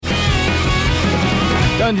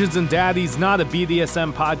Dungeons and Daddies, not a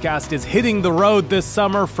BDSM podcast, is hitting the road this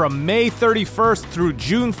summer from May 31st through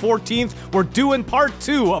June 14th. We're doing part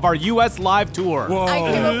 2 of our U.S. live tour. Whoa.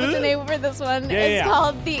 I came up with the name for this one. Yeah, it's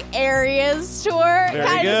called the Areas Tour.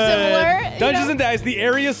 Kind of similar. Dungeons and Daddies, the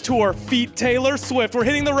Areas Tour, feat Taylor Swift. We're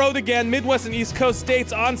hitting the road again. Midwest and East Coast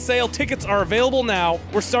states on sale. Tickets are available now.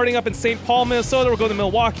 We're starting up in St. Paul, Minnesota. We're going to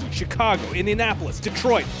Milwaukee, Chicago, Indianapolis,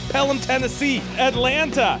 Detroit, Pelham, Tennessee,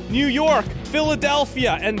 Atlanta, New York,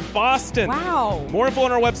 Philadelphia, and Boston. Wow. More info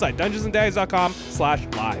on our website,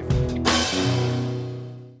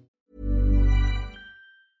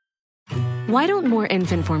 dungeonsanddaddies.com/live. Why don't more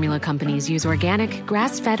infant formula companies use organic,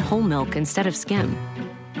 grass-fed whole milk instead of skim?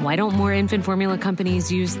 Why don't more infant formula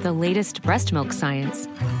companies use the latest breast milk science?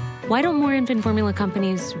 Why don't more infant formula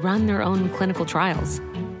companies run their own clinical trials?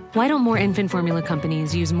 Why don't more infant formula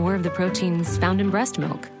companies use more of the proteins found in breast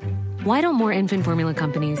milk? Why don't more infant formula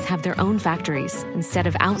companies have their own factories instead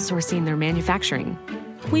of outsourcing their manufacturing?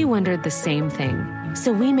 We wondered the same thing.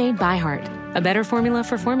 So we made ByHeart, a better formula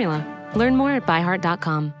for formula. Learn more at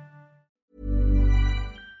byheart.com.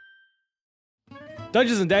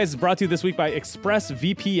 Dungeons and Daddies is brought to you this week by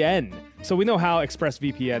ExpressVPN. So we know how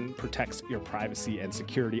ExpressVPN protects your privacy and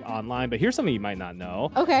security online, but here's something you might not know.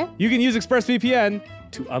 Okay. You can use ExpressVPN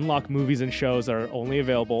to unlock movies and shows that are only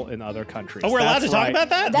available in other countries. Oh, we're allowed to talk about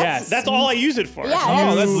that? Yes. That's all I use it for.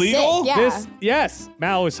 Yeah, that's legal? sick, yeah. Yes.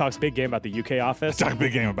 Matt always talks big game about the UK office. Talk a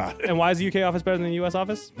big game about it. And why is the UK office better than the US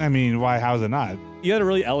office? I mean, why? How's it not? You had a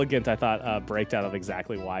really elegant, I thought, breakdown of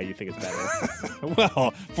exactly why you think it's better.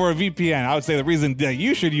 Well, for a VPN, I would say the reason that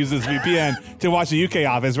you should use this VPN to watch the UK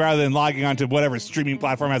office rather than logging onto whatever streaming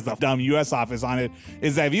platform has the dumb US office on it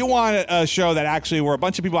is that if you want a show that actually where a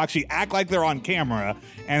bunch of people actually act like they're on camera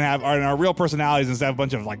and are real personalities instead of a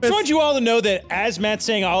bunch of like. I just want you all to know that as Matt's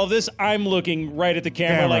saying all of this, I'm looking right at the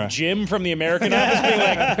camera. Like Jim from the American Office being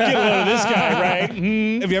like, get a load of this guy, right?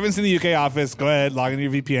 If you haven't seen the UK office, go ahead, log into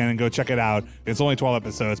your VPN and go check it out. It's only 12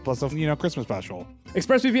 episodes plus a Christmas special.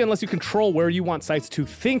 ExpressVPN lets you control where you want sites to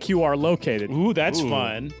think you are located. Ooh, that's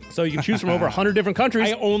fun. So you can choose from over 100 different countries.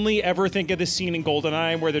 I only ever think of the scene in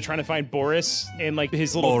GoldenEye where they're trying to find Boris and like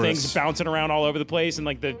his little things bouncing around all over the place and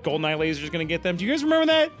like the GoldenEye laser is going to get them. Do you guys remember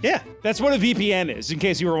that? Yeah. That's what a VPN is, in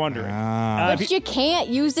case you were wondering. But you can't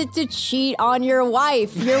use it to cheat on your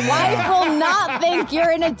wife. Your wife will not think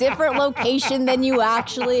you're in a different location than you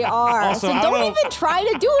actually are. Also, so don't even try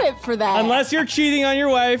to do it for that. Unless you're cheating on your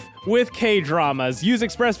wife with K-dramas. Use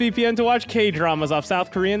ExpressVPN to watch K-dramas off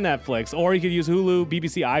South Korean Netflix, or you could use Hulu,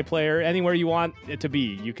 BBC iPlayer, anywhere you want it to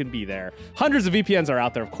be. You can be there. Hundreds of VPNs are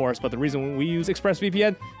out there, of course, but the reason we use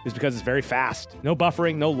ExpressVPN is because it's very fast. No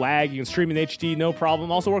buffering, no lag. You can stream in HD, no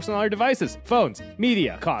problem. Also works on all your devices, phones,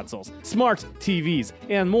 media consoles, smart TVs,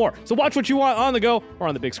 and more. So watch what you want on the go or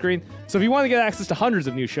on the big screen. So if you want to get access to hundreds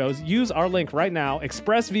of new shows, use our link right now,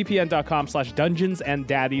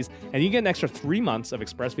 expressvpn.com/dungeonsanddaddies, and you get an extra 3 months of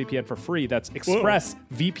ExpressVPN for free. That's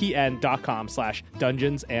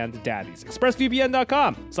expressvpn.com/dungeonsanddaddies.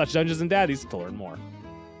 expressvpn.com/dungeonsanddaddies to learn more.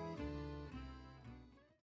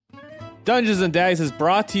 Dungeons and Daddies is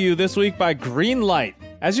brought to you this week by Greenlight.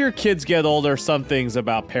 As your kids get older, some things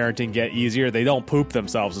about parenting get easier. They don't poop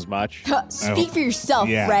themselves as much. Speak for yourself,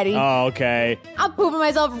 Yeah. Freddie. Oh, okay. I'm pooping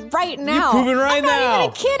myself right now. You're pooping right I'm not now.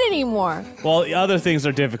 even a kid anymore. Well, the other things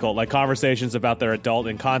are difficult, like conversations about their adult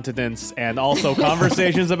incontinence and also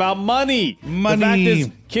conversations about money. Money. The fact is,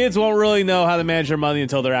 kids won't really know how to manage their money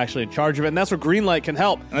until they're actually in charge of it, and that's where Greenlight can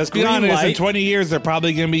help. Let's be honest, in 20 years, they're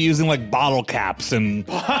probably going to be using like bottle caps and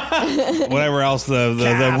whatever else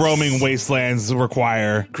the roaming wastelands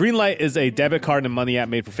require. Greenlight is a debit card and money app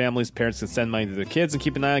made for families. Parents can send money to their kids and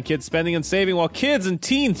keep an eye on kids' spending and saving, while kids and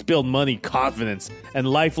teens build money confidence and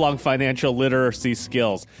lifelong financial literacy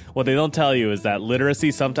skills. What they don't tell you is that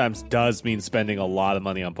literacy sometimes does mean spending a lot of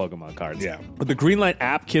money on Pokemon cards. Yeah. With the Greenlight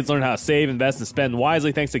app, kids learn how to save, invest, and spend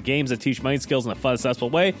wisely thanks to games that teach money skills in a fun, accessible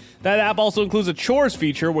way. That app also includes a chores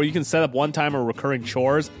feature where you can set up one-time or recurring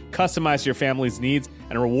chores, customize your family's needs,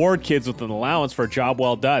 and reward kids with an allowance for a job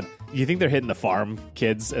well done. You think they're hitting the farm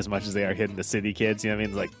kids as much as they are hitting the city kids? You know what I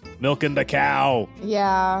mean? It's like milking the cow.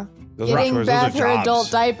 Yeah. Those are Getting chores, Beth those are her jobs. adult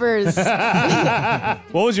diapers.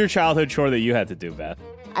 What was your childhood chore that you had to do, Beth?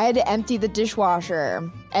 I had to empty the dishwasher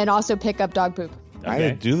and also pick up dog poop. I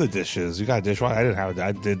didn't do the dishes. You got a dishwasher? I didn't have it.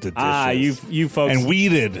 I did the dishes. You folks. And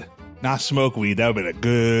weeded. not smoke weed. That would have been a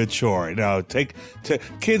good chore. You know, take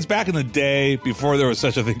kids back in the day before there was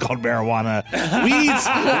such a thing called marijuana.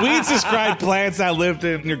 Weeds described plants that lived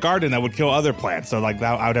in your garden that would kill other plants. So like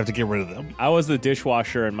that, I would have to get rid of them. I was the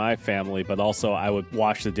dishwasher in my family, but also I would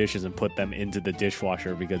wash the dishes and put them into the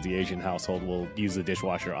dishwasher because the Asian household will use the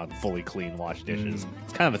dishwasher on fully clean washed dishes.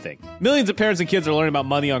 It's kind of a thing. Millions of parents and kids are learning about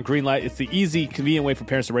money on Greenlight. It's the easy, convenient way for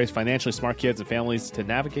parents to raise financially smart kids and families to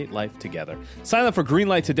navigate life together. Sign up for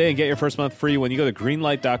Greenlight today and get your first month free when you go to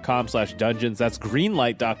greenlight.com/dungeons. That's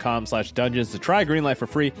greenlight.com/dungeons to try Greenlight for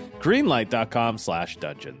free.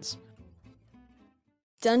 Greenlight.com/dungeons.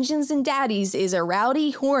 Dungeons and Daddies is a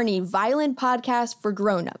rowdy, horny, violent podcast for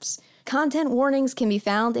grown-ups. Content warnings can be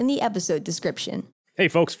found in the episode description. Hey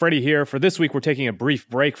folks, Freddie here. For this week, we're taking a brief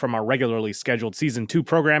break from our regularly scheduled Season 2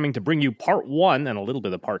 programming to bring you Part 1 and a little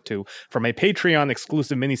bit of Part 2 from a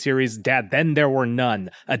Patreon-exclusive miniseries, Dad Then There Were None,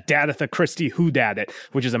 a Dadatha Christie Whodaddit,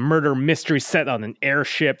 which is a murder mystery set on an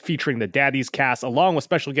airship featuring the Daddies cast, along with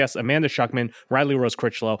special guests Amanda Schuckman, Riley Rose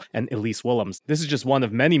Critchlow, and Elise Willems. This is just one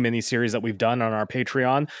of many miniseries that we've done on our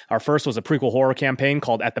Patreon. Our first was a prequel horror campaign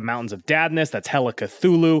called At the Mountains of Dadness, that's hella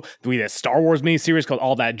Cthulhu. We did a Star Wars miniseries called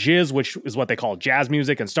All That Jizz, which is what they call jazz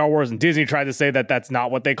music and Star Wars, and Disney tried to say that that's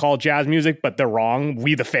not what they call jazz music, but they're wrong.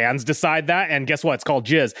 We, the fans, decide that, and guess what? It's called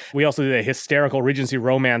jizz. We also did a hysterical Regency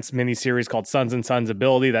romance miniseries called Sons and Sons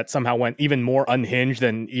Ability that somehow went even more unhinged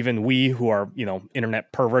than even we, who are,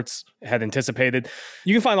 internet perverts, had anticipated.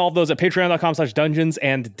 You can find all of those at patreon.com/dungeons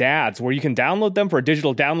and dads, where you can download them for a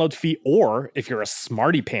digital download fee, or if you're a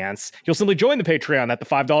smarty pants, you'll simply join the Patreon at the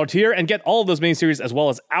 $5 tier and get all of those miniseries as well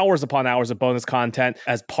as hours upon hours of bonus content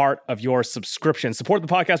as part of your subscription. Support the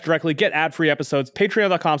podcast directly, get ad-free episodes,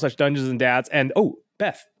 patreon.com/dungeons and dads, and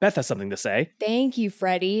Beth has something to say. Thank you,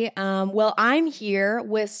 Freddie. Well, I'm here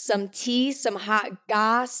with some tea, some hot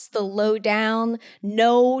goss, the lowdown.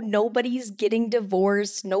 No, nobody's getting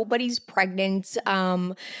divorced. Nobody's pregnant.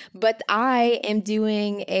 But I am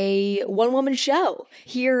doing a one-woman show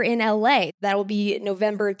here in LA. That will be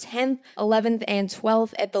November 10th, 11th, and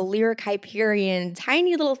 12th at the Lyric Hyperion.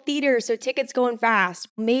 Tiny little theater, so tickets going fast.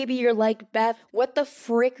 Maybe you're like, Beth, what the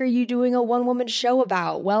frick are you doing a one-woman show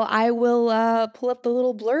about? Well, I will pull up the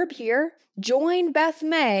little blurb here. Join Beth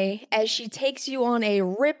May as she takes you on a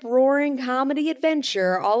rip-roaring comedy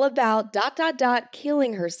adventure all about ...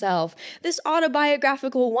 killing herself. This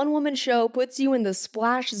autobiographical one-woman show puts you in the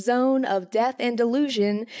splash zone of death and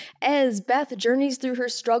delusion as Beth journeys through her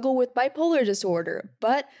struggle with bipolar disorder,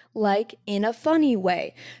 but like in a funny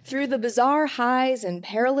way. Through the bizarre highs and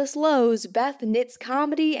perilous lows, Beth knits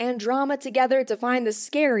comedy and drama together to find the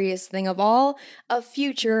scariest thing of all, a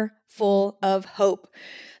future full of hope.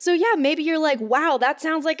 So yeah, maybe you're like, wow, that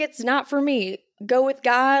sounds like it's not for me. Go with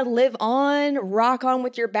God, live on, rock on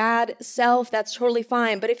with your bad self. That's totally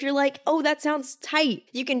fine. But if you're like, oh, that sounds tight,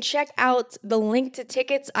 you can check out the link to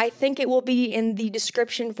tickets. I think it will be in the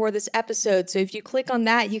description for this episode. So if you click on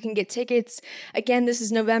that, you can get tickets. Again, this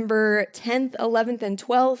is November 10th, 11th, and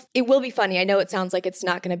 12th. It will be funny. I know it sounds like it's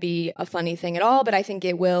not going to be a funny thing at all, but I think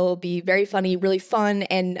it will be very funny, really fun.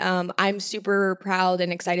 And I'm super proud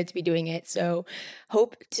and excited to be doing it. So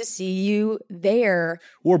hope to see you there.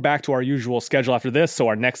 We're back to our usual schedule after this, so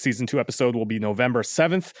our next Season 2 episode will be November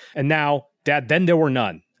 7th. And now, Dad Then There Were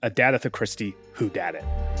None, a Dadatha Christie Whodaddit.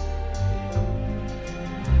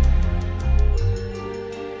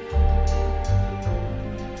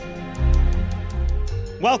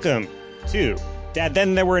 Welcome to Dad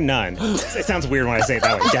Then There Were None. It sounds weird when I say it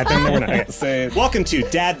that way. Dad Then There Were None. Okay. Say it. Welcome to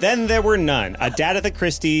Dad Then There Were None, a Dadatha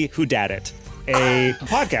Christie Whodaddit. A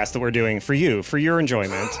podcast that we're doing for you, for your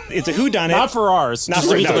enjoyment. It's a whodunit. Not for ours. Not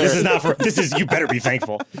for, no, this is not for, this is, you better be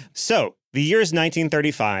thankful. So, the year is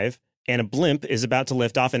 1935, and a blimp is about to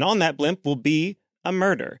lift off, and on that blimp will be a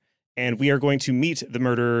murder. And we are going to meet the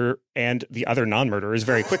murderer and the other non-murderers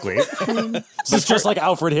very quickly. This is just like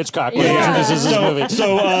Alfred Hitchcock when he introduces his movie.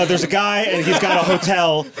 So there's a guy, and he's got a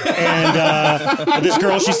hotel, and this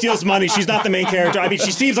girl, she steals money. She's not the main character. I mean,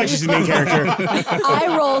 she seems like she's the main character.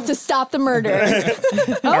 I roll to stop the murder.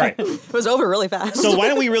 All right. It was over really fast. So why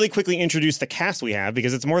don't we really quickly introduce the cast we have,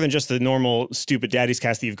 because it's more than just the normal stupid daddies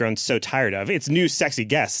cast that you've grown so tired of. It's new sexy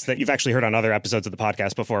guests that you've actually heard on other episodes of the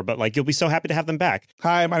podcast before, but like you'll be so happy to have them back.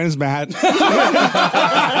 Hi, my name is Matt.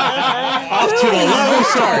 Off to the low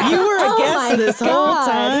start. You were a Oh guest my this whole God.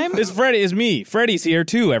 time. It's Freddie. It's me. Freddie's here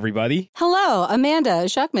too, everybody. Hello, Amanda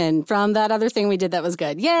Schuckman from that other thing we did that was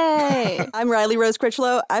good. Yay! I'm Riley Rose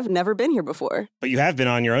Critchlow. I've never been here before. But you have been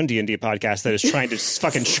on your own D&D podcast that is trying to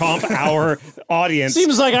fucking chomp our audience.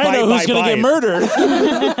 Seems like I know who's going to get murdered.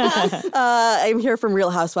 I'm here from Real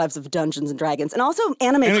Housewives of Dungeons and Dragons and also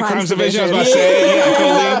Anime Crimes Division. I was Division. about to say,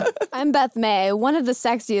 yeah, Colleen. I'm Beth May, one of the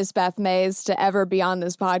sexiest Beth Mays to ever be on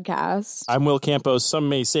this podcast. I'm Will Campos. Some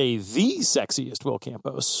may say the sexiest Will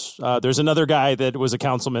Campos. There's another guy that was a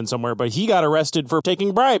councilman somewhere, but he got arrested for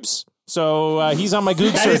taking bribes. So he's on my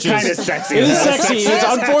Google searches. That is kind of sexy. It is sexy. It's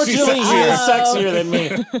unfortunately, he is sexier than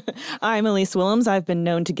me. I'm Elise Willems. I've been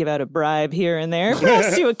known to give out a bribe here and there,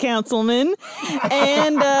 plus to a councilman.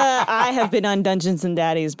 And I have been on Dungeons and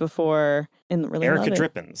Daddies before. And really Erica love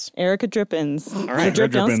it. Drippins. Erica Drippins. All right. The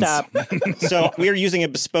drip don't stop. So we are using a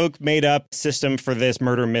bespoke, made-up system for this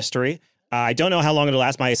murder mystery. I don't know how long it'll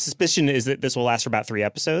last. My suspicion is that this will last for about 3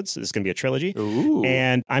 episodes. This is going to be a trilogy. Ooh.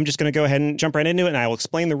 And I'm just going to go ahead and jump right into it, and I will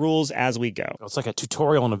explain the rules as we go. It's like a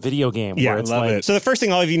tutorial in a video game. Yeah, where it's love like, it. So the first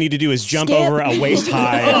thing all of you need to do is jump over a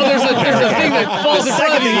waist-high Oh, there's a thing that falls The in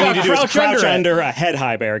front second of thing you. you need to do is crouch it. under a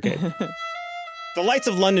head-high barricade. The lights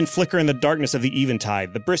of London flicker in the darkness of the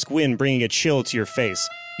eventide, the brisk wind bringing a chill to your face.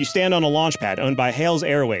 You stand on a launch pad owned by Hales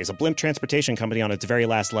Airways, a blimp transportation company on its very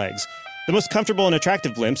last legs. The most comfortable and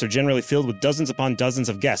attractive blimps are generally filled with dozens upon dozens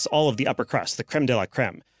of guests, all of the upper crust, the creme de la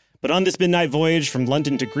creme. But on this midnight voyage from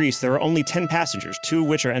London to Greece, there are only 10 passengers, 2 of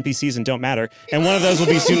which are NPCs and don't matter, and one of those will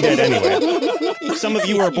be soon dead anyway. Some of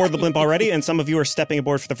you are aboard the blimp already, and some of you are stepping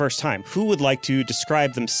aboard for the first time. Who would like to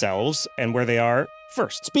describe themselves and where they are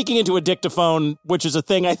first? Speaking into a dictaphone, which is a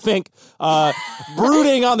thing I think,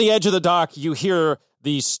 brooding on the edge of the dock, you hear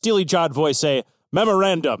the steely-jawed voice say,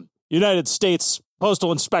 "Memorandum, United States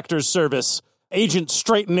Postal Inspector's Service, Agent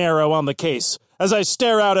Straight and Narrow on the case. As I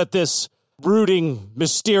stare out at this brooding,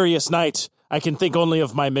 mysterious night, I can think only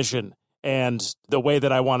of my mission and the way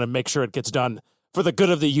that I want to make sure it gets done for the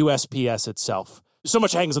good of the USPS itself. So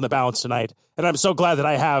much hangs on the balance tonight, and I'm so glad that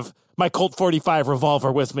I have my Colt 45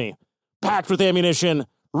 revolver with me, packed with ammunition,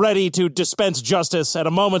 ready to dispense justice at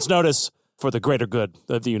a moment's notice for the greater good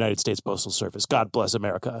of the United States Postal Service. God bless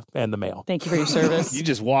America and the mail." Thank you for your service. You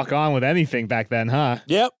just walk on with anything back then, huh?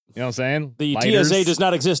 Yep. You know what I'm saying? The Lighters. TSA does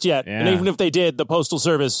not exist yet, and Yeah. even if they did, the Postal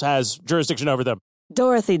Service has jurisdiction over them.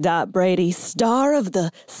 Dorothy Dot Brady, star of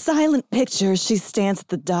the silent pictures, she stands at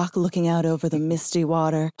the dock looking out over the misty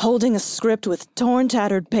water, holding a script with torn,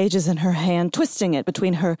 tattered pages in her hand, twisting it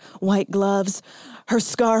between her white gloves. Her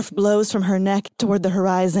scarf blows from her neck toward the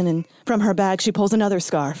horizon, and from her bag she pulls another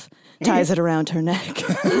scarf, ties it around her neck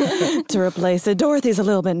to replace it. Dorothy's a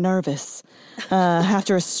little bit nervous.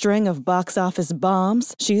 After a string of box office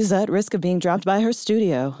bombs, she's at risk of being dropped by her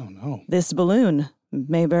studio. Oh, no. This balloon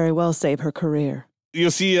may very well save her career. You'll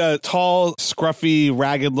see a tall, scruffy,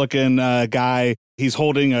 ragged-looking guy. He's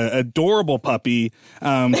holding an adorable puppy,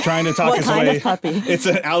 trying to talk What his kind way. of puppy? It's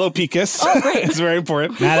an Alopicus. Oh, great. It's very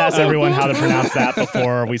important. Matt asked everyone how to pronounce that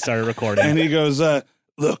before we started recording. And he goes,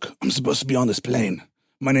 look, I'm supposed to be on this plane.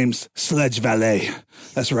 My name's Sledge Valet.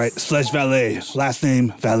 That's right, Sledge Valet. Last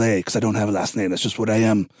name, Valet, because I don't have a last name. That's just what I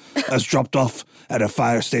am. I was dropped off at a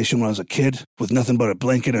fire station when I was a kid with nothing but a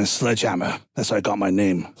blanket and a sledgehammer. That's how I got my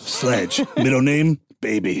name, Sledge. Middle name,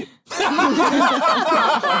 Baby. They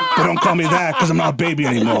don't call me that because I'm not a baby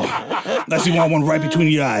anymore. Unless you want one right between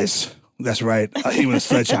your eyes. That's right. I hate with a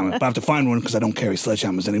sledgehammer, but I have to find one because I don't carry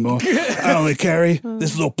sledgehammers anymore. I only carry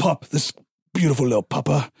this little pup, this beautiful little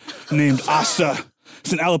pupper named Asta.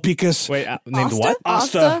 It's an Alopicus. Wait, named what?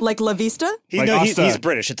 Asta. Like La Vista? Like Asta. He's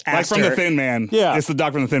British. It's Like Aster. from The Thin Man. Yeah. It's the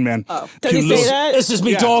dog from The Thin Man. Oh. Does he say that? This is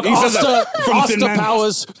me, Yeah, dog. he says Asta, that from Thin Asta Man.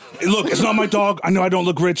 Powers. Look, it's not my dog. I know I don't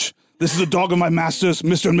look rich. This is the dog of my masters,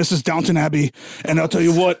 Mr. and Mrs. Downton Abbey. And I'll tell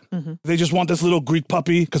you what, they just want this little Greek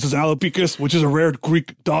puppy because it's an Alopicus, which is a rare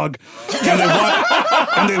Greek dog. And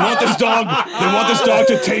they want this dog. They want this dog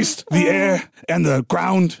to taste the air and the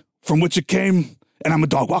ground from which it came. And I'm a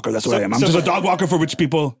dog walker. That's what I am. I'm just a dog walker for rich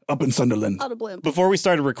people up in Sunderland. Out of blimp. Before we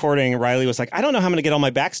started recording, Riley was like, I don't know how I'm going to get all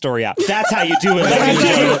my backstory out. That's how you do it. ladies and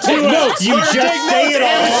gentlemen. Take notes. You just say it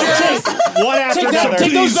all one after another.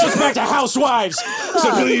 Take those notes back to Housewives.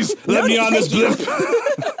 So please, let me on this blimp.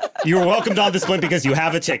 You were welcomed on this blimp because you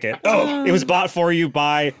have a ticket. Oh. It was bought for you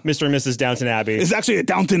by Mr. and Mrs. Downton Abbey. It's actually a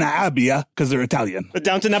Downton Abbey, because they're Italian.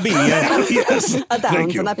 Downton Abbey, yeah. Yes.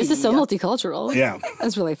 Thank you. This is so multicultural. Yeah.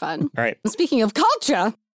 That's really fun. All right. Speaking of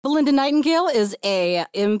culture, Belinda Nightingale is a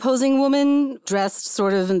imposing woman dressed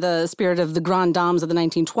sort of in the spirit of the grand dames of the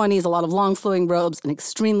 1920s, a lot of long flowing robes, an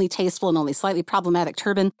extremely tasteful and only slightly problematic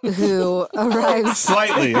turban, who arrives...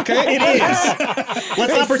 Slightly, okay? It is.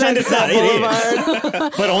 Let's not pretend it's not. It is.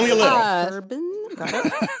 But only a little. Turban? Got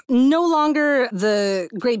it. No longer the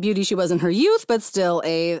great beauty she was in her youth, but still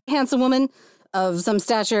a handsome woman of some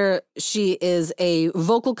stature. She is a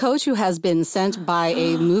vocal coach who has been sent by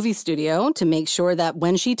a movie studio to make sure that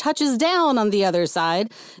when she touches down on the other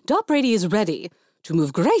side, Dot Brady is ready to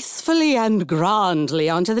move gracefully and grandly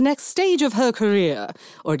onto the next stage of her career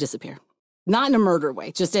or disappear. Not in a murder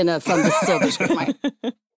way, just in a from the silver way.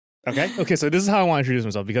 Okay, so this is how I want to introduce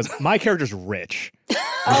myself because my character's rich.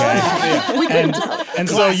 And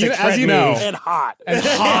so as you know, and hot,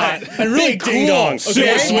 and really big ding dong,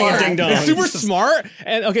 super smart ding dong, super smart.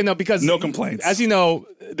 And because no complaints. As you know,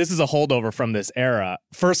 this is a holdover from this era.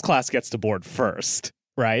 First class gets to board first,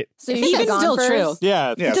 right? So I think that's still true.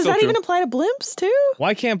 Yeah. Does that even apply to blimps too?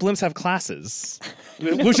 Why can't blimps have classes?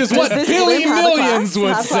 Which is what this Billy blimp have a Millions class?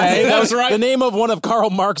 would Have say. classes? That's right. The name of one of Karl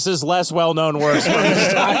Marx's less well-known works.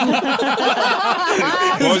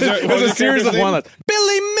 It was a series of one-liners.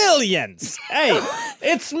 Billy Millions. Hey,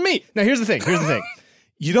 it's me. Now here's the thing.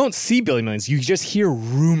 You don't see Billy Millions. You just hear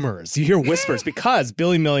rumors. You hear whispers because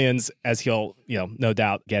Billy Millions, as he'll, no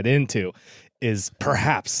doubt get into, is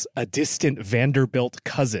perhaps a distant Vanderbilt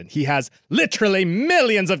cousin. He has literally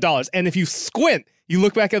millions of dollars. And if you squint, you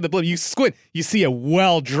look back at the blimp, you squint, you see a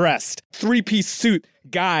well-dressed three-piece suit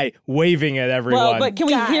guy waving at everyone. Well, but can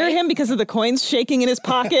we hear him because of the coins shaking in his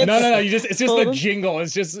pockets? No. It's just the jingle.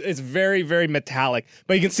 It's very, very metallic.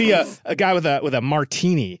 But you can see a guy with a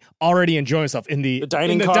martini already enjoying himself in the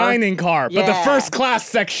dining car. But the first class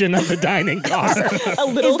section of the dining car. A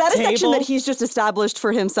little Is that a section that he's just established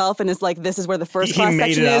for himself and is like, this is where the first class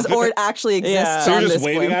section is, or it actually exists? So on you're just this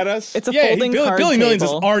waving blimp? at us? It's a folding card Billy Millions is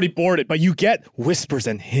table. already boarded, but you get whispers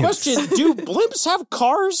and hints. Question: do blimps have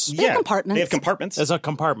cars? Yeah, compartments. They have compartments. As a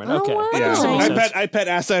compartment. Okay. wow. Yeah. I pet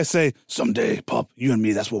Asa. I say, someday, pup, you and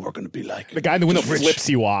me, that's what we're going to be like. The guy in the window flips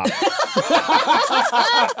you off.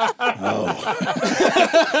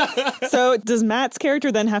 So does Matt's character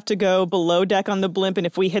then have to go below deck on the blimp, and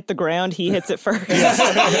if we hit the ground, he hits it first?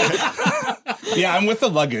 Yeah, I'm with the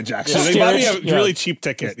luggage, actually. They bought me a really cheap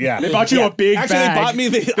ticket. Yeah. They bought you a big Actually, bag. they bought me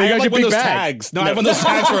I have like one of those tags. No, I have one of those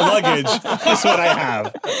tags for luggage. That's what I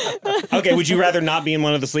have. Okay, would you rather not be in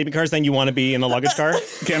one of the sleeping cars than you want to be in the luggage car?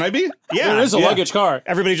 Can I be? Yeah. There is a luggage car.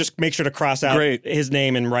 Everybody just make sure to cross out his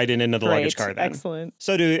name and write it into the luggage car then. Excellent.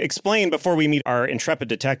 So to explain, before we meet our intrepid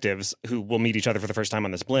detectives, who will meet each other for the first time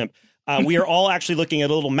on this blimp, we are all actually looking at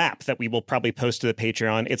a little map that we will probably post to the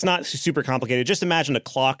Patreon. It's not super complicated. Just imagine a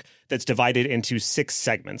clock that's divided into 6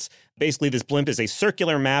 segments. Basically, this blimp is a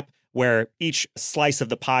circular map where each slice of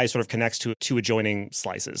the pie sort of connects to 2 adjoining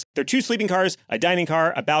slices. There are 2 sleeping cars, a dining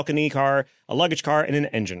car, a balcony car, a luggage car, and an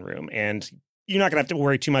engine room. And you're not going to have to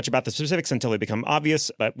worry too much about the specifics until they become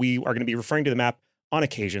obvious, but we are going to be referring to the map on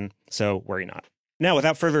occasion, so worry not. Now,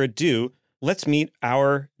 without further ado, let's meet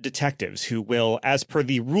our detectives who will, as per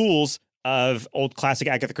the rules of old classic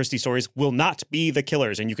Agatha Christie stories, will not be the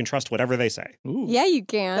killers, and you can trust whatever they say. Ooh. Yeah, you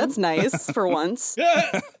can. That's nice for once.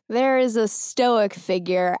 There is a stoic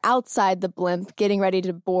figure outside the blimp getting ready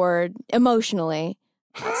to board emotionally,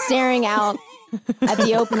 staring out at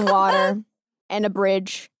the open water and a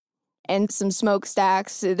bridge and some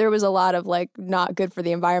smokestacks. There was a lot of not good for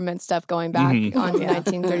the environment stuff going back on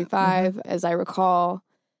 1935, as I recall.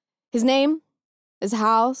 His name is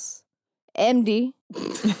House MD.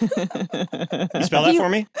 You spell that for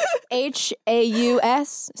me?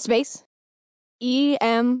 HAUS space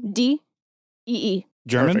EMDEE.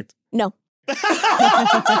 German? Perfect. No.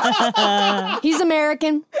 He's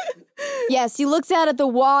American. Yes, he looks out at the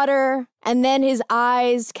water and then his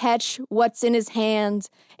eyes catch what's in his hand.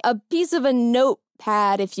 A piece of a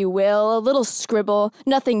notepad, if you will, a little scribble,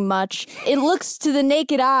 nothing much. It looks to the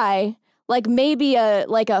naked eye like maybe a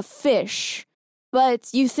fish. But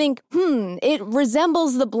you think, it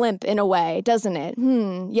resembles the blimp in a way, doesn't it?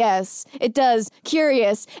 Yes, it does.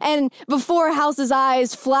 Curious. And before House's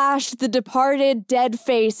eyes flashed the departed, dead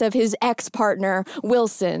face of his ex-partner,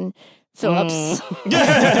 Wilson Phillips.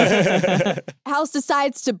 House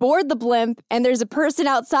decides to board the blimp, and there's a person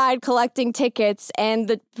outside collecting tickets, and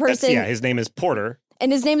the person... his name is Porter.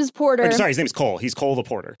 And his name is Porter. Or, sorry, his name is Cole. He's Cole the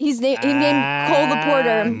Porter. He named Cole the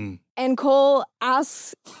Porter. And Cole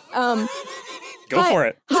asks... Go for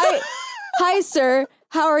it. Hi, sir.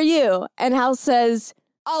 How are you? And House says,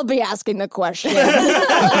 I'll be asking the question.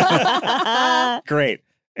 Great.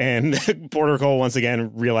 And Porter Cole once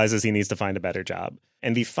again realizes he needs to find a better job.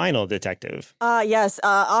 And the final detective. Yes,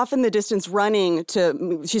 off in the distance running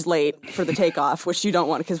she's late for the takeoff, which you don't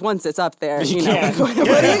want, because once it's up there, you know, what are you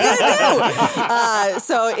going to do?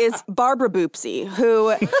 So it's Barbara Boopsie,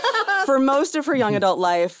 who for most of her young adult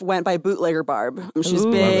life went by Bootlegger Barb. She's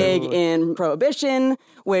big in Prohibition,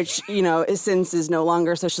 which, you know, since is no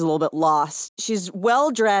longer, so she's a little bit lost. She's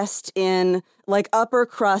well-dressed in like upper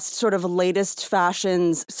crust, sort of latest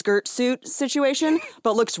fashions skirt suit situation,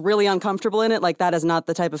 but looks really uncomfortable in it. Like that is not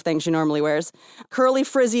the type of thing she normally wears. Curly,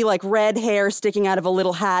 frizzy, like red hair sticking out of a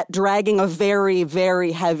little hat, dragging a very,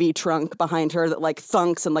 very heavy trunk behind her that like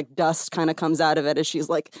thunks and like dust kind of comes out of it as she's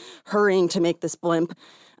like hurrying to make this blimp.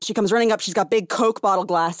 She comes running up. She's got big Coke bottle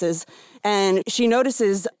glasses, and she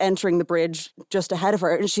notices entering the bridge just ahead of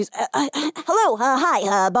her. And she's, hello,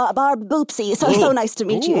 hi, Barb Boopsie. So nice to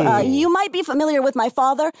meet you. You might be familiar with my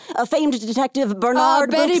father, famed detective Bernard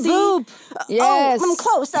Betty Boopsie. Boop. Yes. I'm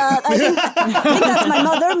close. I think that's my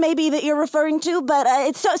mother, maybe, that you're referring to. But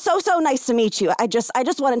it's so nice to meet you. I just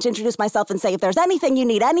wanted to introduce myself and say, if there's anything you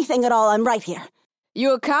need, anything at all, I'm right here.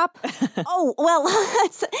 You a cop? Oh, well,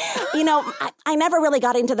 you know, I never really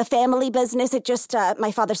got into the family business. It just,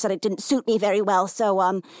 my father said it didn't suit me very well. So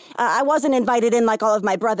I wasn't invited in like all of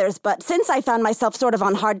my brothers. But since I found myself sort of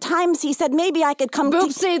on hard times, he said maybe I could come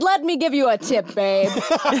Boopsie, let me give you a tip, babe.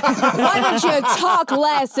 Why don't you talk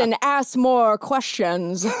less and ask more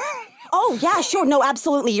questions? Oh, yeah, sure. No,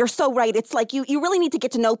 absolutely. You're so right. It's like you really need to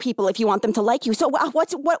get to know people if you want them to like you. So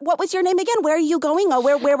what was your name again? Where are you going?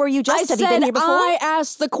 Where were you just? Have you been here before? I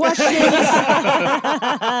asked the questions.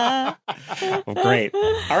 Well, great.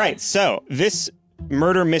 All right. So this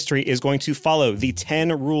murder mystery is going to follow the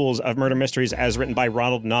 10 rules of murder mysteries as written by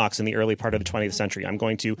Ronald Knox in the early part of the 20th century. I'm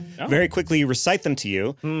going to very quickly recite them to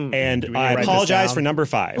you, and I apologize for number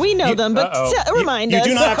 5. We know them, but remind us.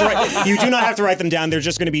 You do not have to write them down. They're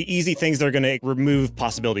just going to be easy things that are going to remove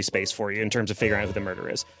possibility space for you in terms of figuring out who the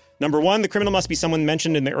murderer is. Number 1, the criminal must be someone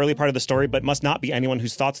mentioned in the early part of the story, but must not be anyone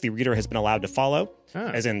whose thoughts the reader has been allowed to follow,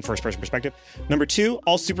 as in first-person perspective. Number 2,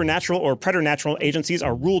 all supernatural or preternatural agencies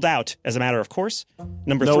are ruled out as a matter of course.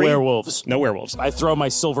 Number 3, werewolves. No werewolves. I throw my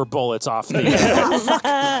silver bullets off the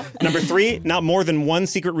Number 3, not more than one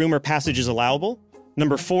secret room or passage is allowable.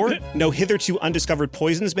 Number 4, no hitherto undiscovered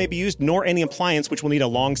poisons may be used, nor any appliance which will need a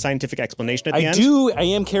long scientific explanation at the end. I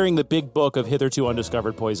am carrying the big book of hitherto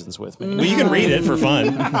undiscovered poisons with me. Well, you can read it for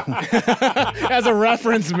fun. As a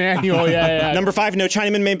reference manual, yeah. Number 5, no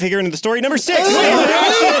Chinaman may figure into the story. Number 6, whoa,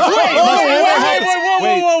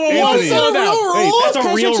 that's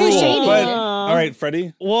a real rule. But, all right,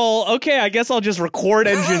 Freddie. Well, okay, I guess I'll just record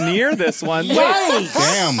engineer this one.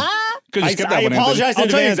 Damn. I apologize in I'll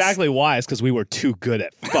tell you advance. exactly why. It's because we were too good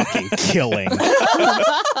at fucking killing.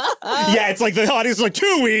 Yeah, it's like the audience is like,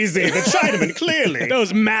 too easy. The Chinaman, clearly.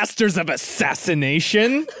 Those masters of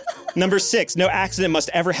assassination. Number 6, no accident must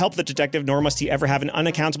ever help the detective, nor must he ever have an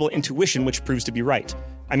unaccountable intuition which proves to be right.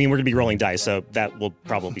 I mean, we're going to be rolling dice, so that will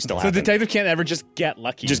probably still happen. So the detective can't ever just get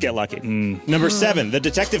lucky. Just get lucky. Number 7, the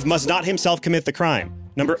detective must not himself commit the crime.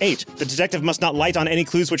 Number 8, the detective must not light on any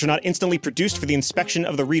clues which are not instantly produced for the inspection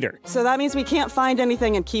of the reader. So that means we can't find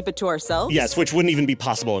anything and keep it to ourselves? Yes, which wouldn't even be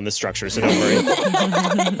possible in this structure, so don't worry.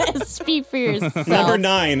 Speak for yourself. Number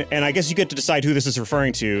 9, and I guess you get to decide who this is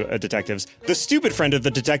referring to, detectives. The stupid friend of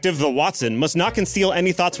the detective, the Watson, must not conceal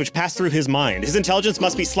any thoughts which pass through his mind. His intelligence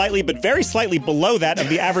must be slightly, but very slightly below that of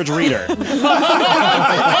the average reader. It's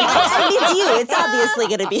you. It's obviously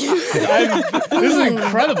going to be you. This is an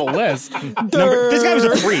incredible list. This guy was a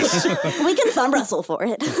priest. We can thumb wrestle for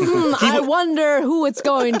it. I wonder who it's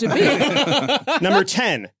going to be. Number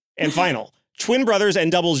 10, and final. Twin brothers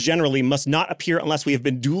and doubles generally must not appear unless we have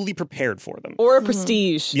been duly prepared for them. Or a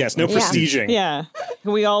prestige. Yes, no prestiging. Yeah.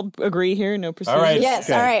 Can we all agree here? No prestige? All right. Yes,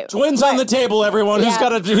 all right. Twins on the table, everyone. Yeah.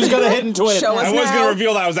 Who's got a hidden twin? Show us I was now. going to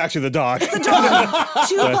reveal that was actually the dog. 2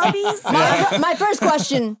 puppies? My first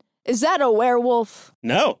question, is that a werewolf?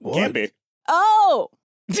 No, can't be. Oh!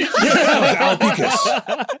 Alpicus.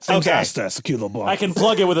 Okay. That's a cute little boy. I can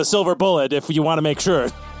plug it with a silver bullet if you want to make sure.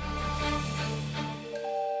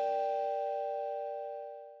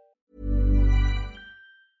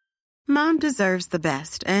 Mom deserves the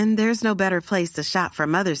best, and there's no better place to shop for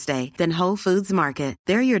Mother's Day than Whole Foods Market.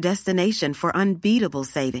 They're your destination for unbeatable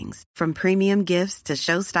savings, from premium gifts to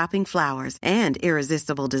show-stopping flowers and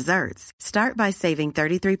irresistible desserts. Start by saving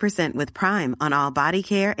 33% with Prime on all body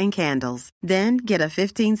care and candles. Then get a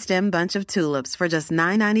 15-stem bunch of tulips for just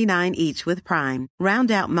 $9.99 each with Prime.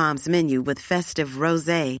 Round out Mom's menu with festive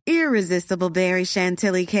rosé, irresistible berry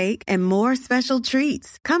chantilly cake, and more special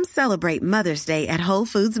treats. Come celebrate Mother's Day at Whole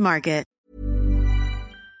Foods Market.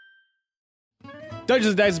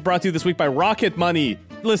 Dungeons & Dice is brought to you this week by Rocket Money.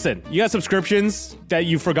 Listen, you got subscriptions that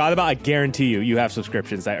you forgot about. I guarantee you have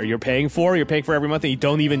subscriptions that you're paying for every month and you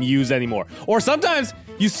don't even use anymore. Or sometimes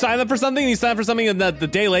you sign up for something and the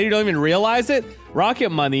day later you don't even realize it.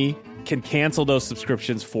 Rocket Money can cancel those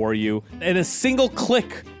subscriptions for you in a single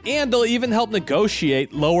click. And they'll even help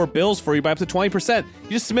negotiate lower bills for you by up to 20%. You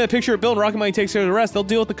just submit a picture of bill and Rocket Money takes care of the rest. They'll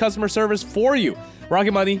deal with the customer service for you.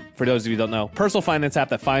 Rocket Money, for those of you who don't know, personal finance app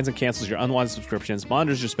that finds and cancels your unwanted subscriptions,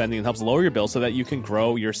 monitors your spending, and helps lower your bill so that you can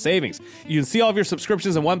grow your savings. You can see all of your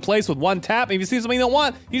subscriptions in one place with one tap. And if you see something you don't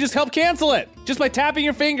want, you just help cancel it just by tapping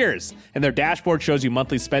your fingers. And their dashboard shows you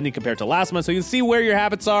monthly spending compared to last month, so you can see where your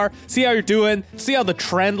habits are, see how you're doing, see how the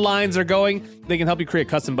trend lines are going. They can help you create a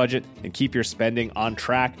custom budget and keep your spending on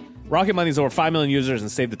track. Rocket Money's over 5 million users and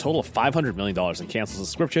saved a total of $500 million in canceled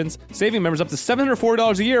subscriptions, saving members up to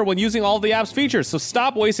 $740 a year when using all of the app's features. So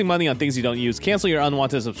stop wasting money on things you don't use. Cancel your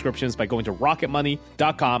unwanted subscriptions by going to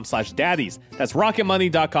rocketmoney.com/daddies. That's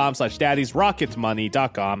rocketmoney.com/daddies,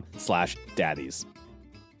 rocketmoney.com/daddies.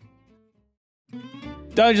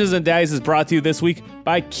 Dungeons & Dice is brought to you this week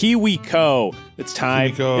by KiwiCo. It's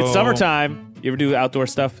time. KiwiCo. It's summertime. You ever do outdoor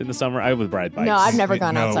stuff in the summer? I would ride bikes. No, I've never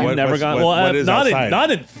gone outside. You've never gone? What is outside?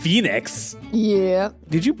 Not in Phoenix. Yeah.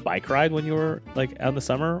 Did you bike ride when you were like out in the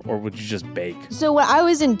summer, or would you just bake? So when I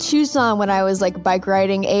was in Tucson when I was like bike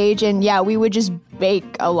riding age, and yeah, we would just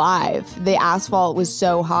bake alive. The asphalt was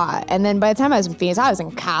so hot. And then by the time I was in Phoenix, I was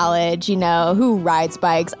in college, who rides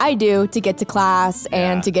bikes? I do, to get to class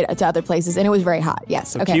and to get to other places, and it was very hot.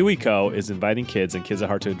 Yes. So okay. KiwiCo is inviting kids and kids at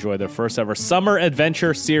heart to enjoy their first ever summer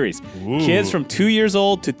adventure series. Ooh. Kids from 2 years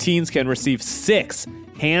old to teens can receive 6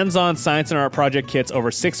 hands-on science and art project kits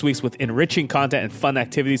over 6 weeks with enriching content and fun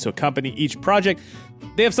activities to accompany each project.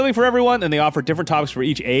 They have something for everyone, and they offer different topics for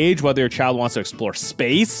each age, whether your child wants to explore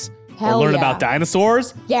space, or learn about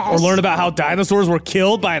dinosaurs, or learn about how dinosaurs were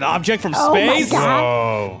killed by an object from space. My God.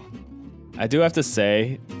 Whoa. I do have to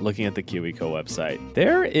say, looking at the KiwiCo website,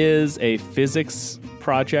 there is a physics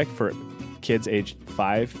project for kids aged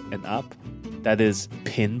 5 and up. That is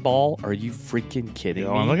pinball. Are you freaking kidding me?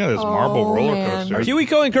 I'm looking at this marble roller coaster.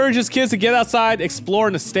 KiwiCo encourages kids to get outside, explore,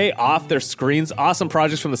 and to stay off their screens. Awesome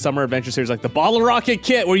projects from the Summer Adventure Series, like the Bottle Rocket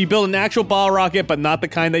Kit, where you build an actual bottle rocket, but not the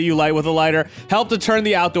kind that you light with a lighter. Help to turn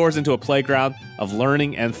the outdoors into a playground of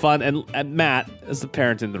learning and fun. And Matt, as the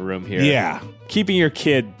parent in the room here, keeping your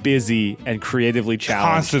kid busy and creatively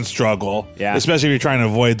challenged. Constant struggle. Yeah. Especially if you're trying to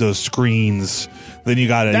avoid those screens. Then you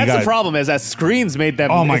got to. That's the problem, is that screens made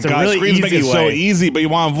them. Oh my it's a God, really screens easy make it way. so easy, but you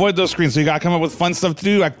want to avoid those screens, so you got to come up with fun stuff to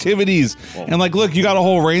do, activities. And like, look, you got a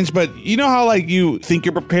whole range, but you know how like you think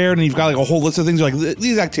you're prepared and you've got like a whole list of things. You're like,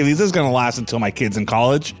 these activities, this is going to last until my kid's in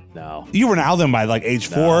college. No. You were out them by like age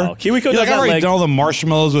 4. KiwiCo You're does like, that, I've already like- done all the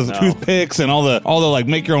marshmallows with toothpicks and all the like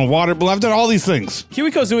make your own water balloon. I've done all these things.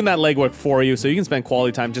 KiwiCo's doing that legwork for you, so you can spend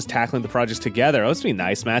quality time just tackling the projects together. It must be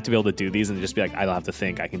nice, Matt, to be able to do these and just be like, I don't have to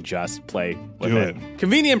think. I can just play with Do it. it.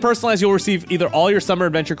 Convenient and personalized, you'll receive either all your summer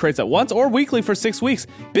adventure crates at once or weekly for 6 weeks.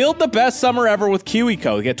 Build the best summer ever with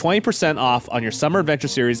KiwiCo. Get 20% off on your summer adventure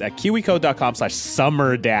series at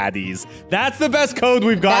kiwico.com/summerdaddies. That's the best code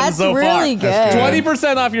we've gotten so far. That's really good.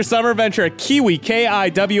 20% off your summer adventure at Kiwi,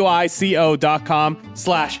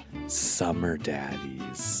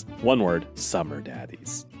 KIWICO.com/summerdaddies. One word, Summer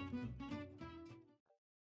Daddies.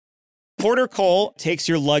 Porter Cole takes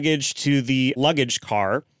your luggage to the luggage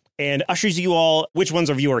car and ushers you all, which ones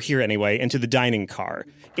of you are here anyway, into the dining car.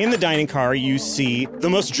 In the dining car, you see the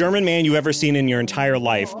most German man you've ever seen in your entire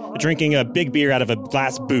life, drinking a big beer out of a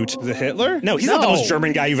glass boot. Is it Hitler? No, he's not the most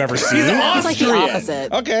German guy you've ever seen. It's like the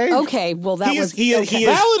opposite. Okay. Okay, well, that was... He is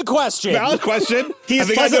Valid question. Valid question. He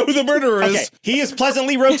is I think I know who the murderer is. Okay. He is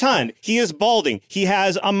pleasantly rotund. He is balding. He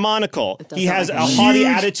has a monocle. He has a haughty Huge,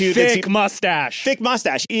 attitude. thick mustache. Thick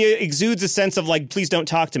mustache. He exudes a sense of like, please don't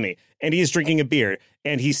talk to me. And he is drinking a beer.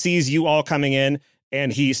 And he sees you all coming in.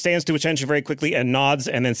 And he stands to attention very quickly and nods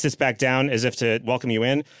and then sits back down as if to welcome you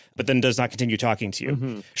in, but then does not continue talking to you.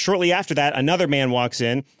 Mm-hmm. Shortly after that, another man walks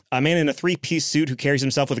in, a man in a 3-piece suit who carries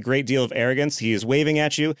himself with a great deal of arrogance. He is waving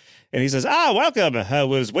at you and he says, welcome. I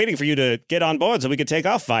was waiting for you to get on board so we could take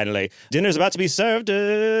off finally. Dinner's about to be served.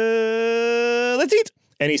 Let's eat.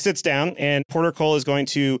 And he sits down, and Porter Cole is going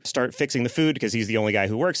to start fixing the food because he's the only guy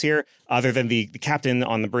who works here, other than the captain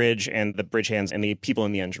on the bridge and the bridge hands and the people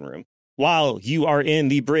in the engine room. While you are in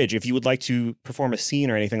the bridge, if you would like to perform a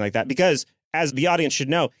scene or anything like that, because as the audience should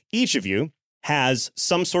know, each of you has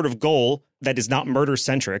some sort of goal that is not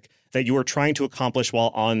murder-centric that you are trying to accomplish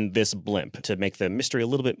while on this blimp to make the mystery a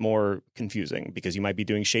little bit more confusing, because you might be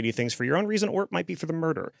doing shady things for your own reason, or it might be for the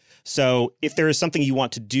murder. So if there is something you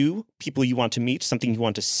want to do, people you want to meet, something you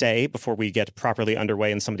want to say before we get properly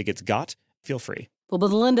underway and somebody gets got, feel free. Well,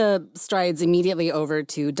 Belinda strides immediately over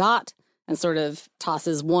to Dot and sort of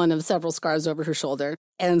tosses one of several scarves over her shoulder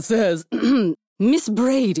and says, Miss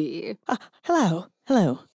Brady. Hello.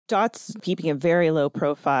 Dot's keeping a very low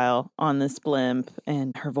profile on this blimp,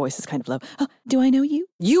 and her voice is kind of low. Do I know you?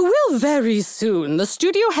 You will very soon. The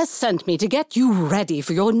studio has sent me to get you ready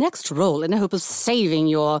for your next role in the hope of saving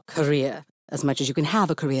your career. As much as you can have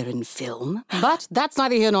a career in film. But that's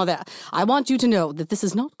neither here nor there. I want you to know that this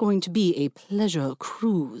is not going to be a pleasure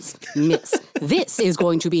cruise, miss. This is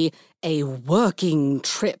going to be a working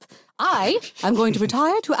trip. I am going to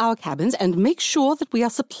retire to our cabins and make sure that we are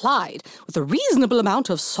supplied with a reasonable amount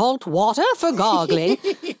of salt water for gargling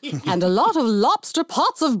and a lot of lobster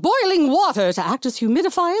pots of boiling water to act as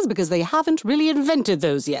humidifiers, because they haven't really invented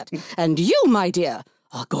those yet. And you, my dear,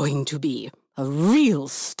 are going to be a real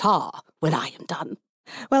star when I am done.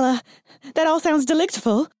 Well, that all sounds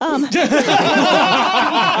delightful.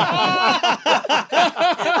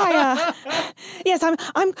 Yes, I'm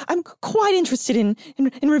quite interested in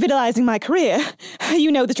revitalizing my career.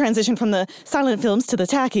 You know, the transition from the silent films to the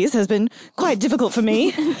tackies has been quite difficult for me.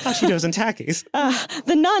 How she knows in tackies?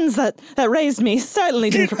 The nuns that raised me certainly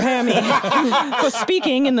didn't prepare me for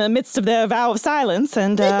speaking in the midst of their vow of silence,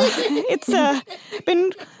 and it's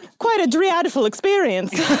been quite a dreadful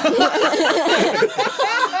experience.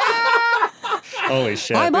 Holy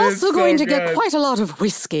shit. I'm also going to get quite a lot of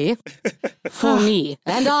whiskey for me.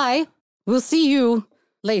 And I will see you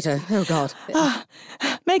later. Oh, God.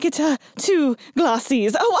 Make it 2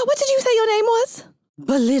 glassies. Oh, what did you say your name was?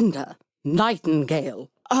 Belinda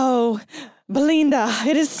Nightingale. Oh, Belinda,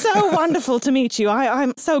 it is so wonderful to meet you.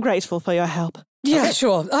 I'm so grateful for your help. Yeah, okay.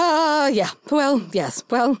 Sure. Yeah. Well, yes.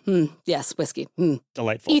 Well, yes, whiskey.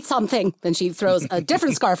 Delightful. Eat something. Then she throws a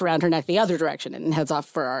different scarf around her neck the other direction and heads off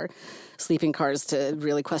for our sleeping cars to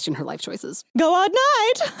really question her life choices. Go out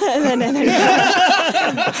night! And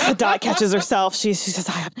then Dot catches herself. She says,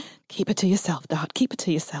 keep it to yourself, Dot. Keep it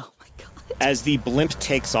to yourself. Oh, my God. As the blimp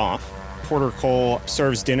takes off, Porter Cole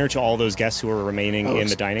serves dinner to all those guests who are remaining in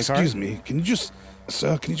the dining car. Excuse me,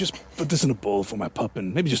 Sir, can you just put this in a bowl for my pup?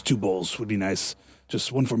 And maybe just 2 bowls would be nice.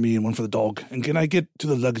 Just one for me and one for the dog. And can I get to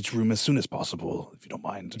the luggage room as soon as possible, if you don't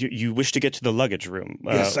mind? You wish to get to the luggage room?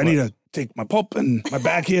 Yes, I need to take my pup and my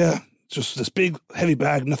bag here. Just this big, heavy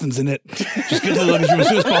bag, nothing's in it. Just get to the luggage room as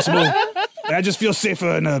soon as possible. And I just feel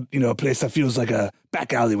safer in a place that feels like a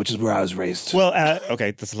back alley, which is where I was raised. Well,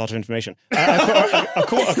 okay, that's a lot of information.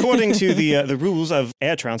 According to the rules of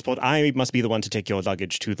air transport, I must be the one to take your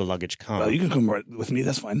luggage to the luggage car. Well, you can come right with me.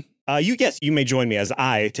 That's fine. Yes, you may join me as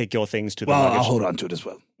I take your things to the luggage. I'll hold on to it as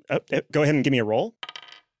well. Go ahead and give me a roll.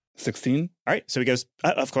 16. All right. So he goes,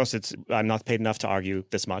 of course, I'm not paid enough to argue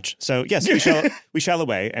this much. So yes, we shall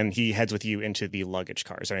away. And he heads with you into the luggage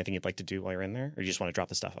car. Is there anything you'd like to do while you're in there? Or you just want to drop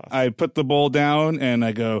the stuff off? I put the bowl down and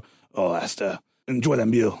I go, oh, Asta, enjoy that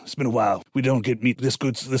meal. It's been a while. We don't get meat this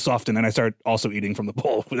good this often. And I start also eating from the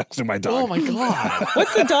bowl next to my dog. Oh, my God.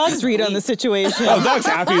 What's the dog's read on the situation? Oh, dog's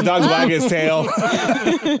happy. The dog's wagging his tail.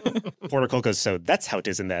 Porter Cole goes, so that's how it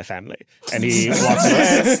is in their family. And he walks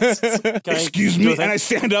away. Excuse me? And I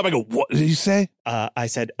stand up. I go, what did you say? I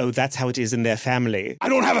said, oh, that's how it is in their family. I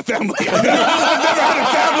don't have a family. I've never had a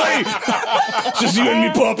family. It's just you and me,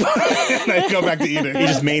 pup. And I go back to eating. He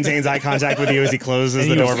just maintains eye contact with you as he closes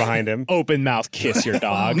the door behind him. Open mouth kiss your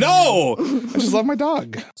dog. No! I just love my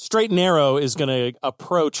dog. Straight and Arrow is going to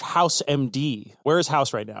approach House MD. Where is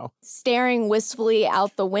House right now? Staring wistfully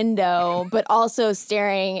out the window, but also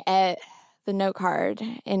staring at the note card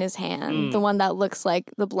in his hand. The one that looks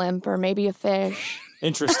like the blimp or maybe a fish.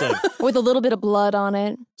 Interesting. With a little bit of blood on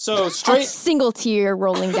it. So a single tear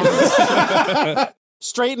rolling down his face.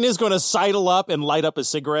 Straighten is going to sidle up and light up a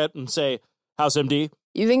cigarette and say, House MD?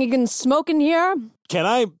 You think you can smoke in here? Can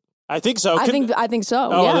I? I think so. I think so.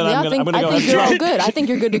 Oh, yeah, then I think you're all good. I think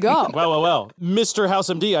you're good to go. Well. Mr. House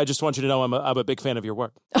MD, I just want you to know I'm a big fan of your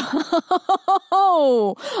work.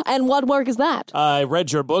 Oh, and what work is that? I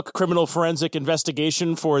read your book, Criminal Forensic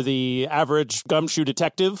Investigation for the Average Gumshoe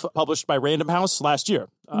Detective, published by Random House last year.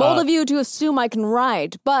 Bold of you to assume I can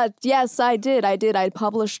write, but yes, I did. I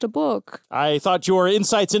published a book. I thought your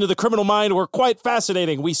insights into the criminal mind were quite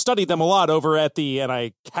fascinating. We studied them a lot over at and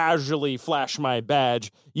I casually flash my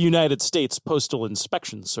badge, United States Postal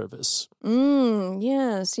Inspection Service.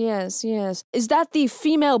 Yes. Is that the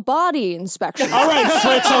female body inspection? All right,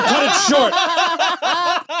 Fritz, I'll cut it short.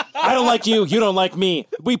 I don't like you. You don't like me.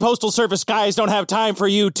 We Postal Service guys don't have time for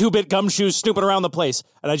you 2-bit gumshoes snooping around the place.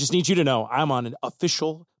 And I just need you to know I'm on an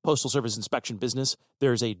official Postal Service inspection business.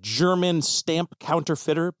 There's a German stamp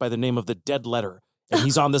counterfeiter by the name of the Dead Letter. And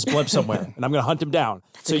he's on this blimp somewhere. And I'm going to hunt him down.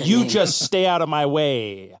 So you just stay out of my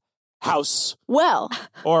way, house. Well,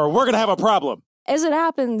 or we're going to have a problem. As it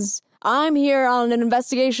happens, I'm here on an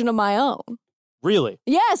investigation of my own. Really?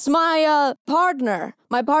 Yes, my partner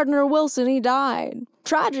Wilson, he died.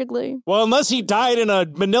 Tragically. Well, unless he died in a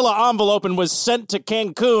manila envelope and was sent to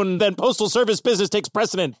Cancun, then Postal Service business takes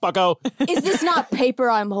precedent, bucko. Is this not paper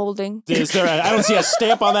I'm holding? I don't see a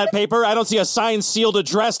stamp on that paper. I don't see a signed, sealed,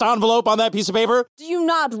 addressed envelope on that piece of paper. Do you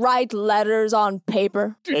not write letters on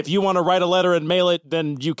paper? If you want to write a letter and mail it,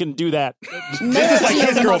 then you can do that. This is like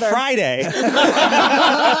His Girl Friday.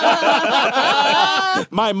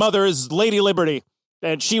 My mother is Lady Liberty.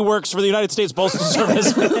 And she works for the United States Postal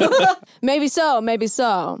Service. Maybe so.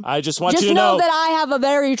 I just want you to know that I have a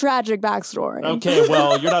very tragic backstory. Okay,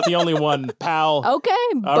 well, you're not the only one, pal. Okay,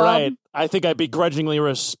 all right. I think I begrudgingly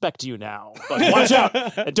respect you now. But watch out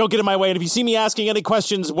and don't get in my way. And if you see me asking any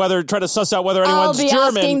questions, try to suss out whether anyone's German.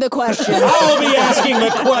 I'll be asking the questions. I'll be asking the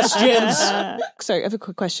questions. Sorry, I have a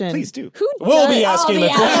quick question. Please do. We'll be asking the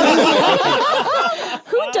questions.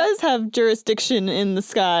 Who does have jurisdiction in the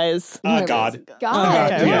skies? God. God.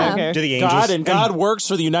 Yeah. To the angels. God, and God works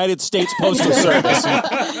for the United States Postal Service.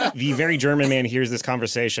 The very German man hears this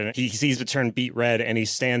conversation. He sees the turn beet red, and he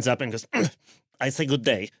stands up and goes, I say good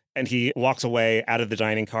day. And he walks away out of the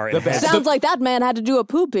dining car. And Sounds like that man had to do a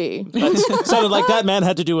poopy. Sounded like that man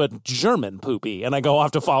had to do a German poopy. And I go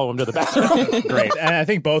off to follow him to the bathroom. Great. And I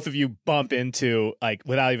think both of you bump into, like,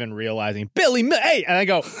 without even realizing, Billy, hey! And I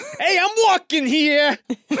go, hey, I'm walking here!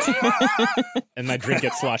 And my drink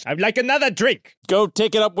gets sloshed. I'd like another drink. Go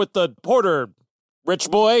take it up with the porter,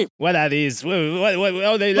 rich boy. What are these?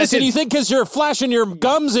 Listen, you think because you're flashing your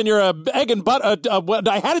gums and you're egg and butter?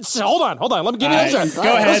 I had it. Hold on. Let me give you an answer.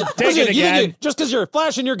 Go ahead. Take it again. Just because you're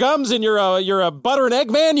flashing your gums and you're a butter and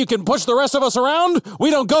egg man, you can push the rest of us around?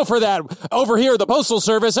 We don't go for that. Over here, the Postal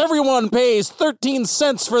Service, everyone pays 13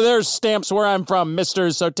 cents for their stamps where I'm from,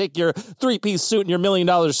 mister. So take your 3-piece suit and your $1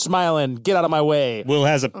 million smile and get out of my way. Will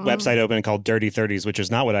has a website open called Dirty 30s, which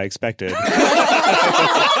is not what I expected.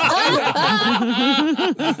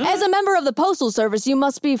 As a member of the Postal Service, you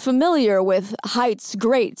must be familiar with heights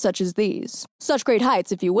great such as these. Such great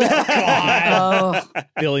heights, if you will.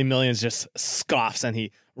 Billy Millions just scoffs and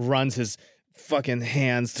he runs his fucking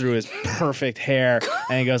hands through his perfect hair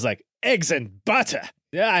and he goes like, eggs and butter.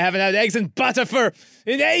 Yeah, I haven't had eggs and butter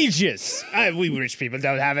in ages. We rich people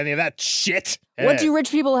don't have any of that shit. What do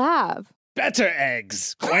rich people have? Better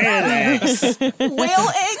eggs. Quail eggs. Whale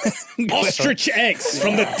eggs? Ostrich eggs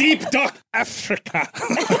from the deep dark Africa.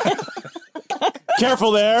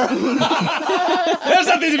 Careful there. There's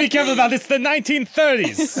nothing to be careful about. It's the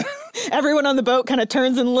 1930s. Everyone on the boat kind of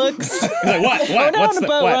turns and looks. Like, what? We're not on a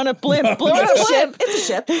boat. We're on a blimp. It's a ship. It's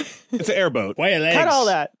a ship. It's an airboat. Whale eggs. Cut all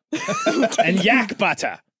that. And yak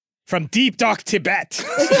butter from deep dark Tibet.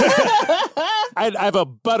 I have a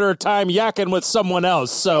butter time yakking with someone else,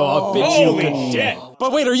 so I'll bid you good shit.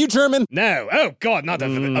 But wait, are you German? No. Oh, God, not of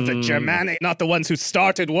the Germanic. Not the ones who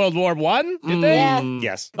started World War I, did they?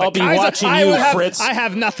 Yes. I'll be watching you, Fritz. I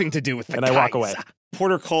have nothing to do with the And I walk away.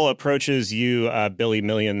 Porter Cole approaches you, Billy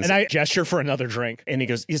Millions. And I gesture for another drink. And he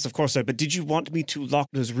goes, yes, of course, sir. But did you want me to lock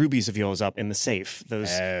those rubies of yours up in the safe?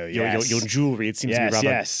 Those your jewelry. It seems to be rather...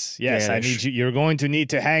 Yes. I need you. You're going to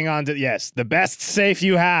need to hang on to, the best safe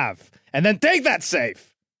you have. And then take that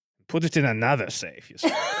safe. Put it in another safe, you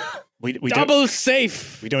see. we Double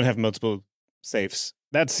safe. We don't have multiple safes.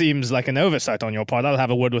 That seems like an oversight on your part. I'll have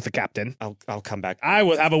a word with the captain. I'll come back. I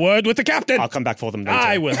will have a word with the captain. I'll come back for them later.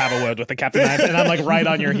 I will have a word with the captain. And I'm like right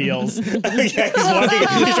on your heels. He's trying to walk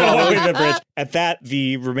over the bridge. At that,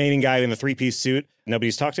 the remaining guy in the 3-piece suit,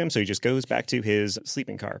 nobody's talked to him, so he just goes back to his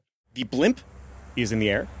sleeping car. The blimp is in the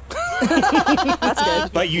air. That's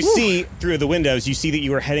good. But you see through the windows, you see that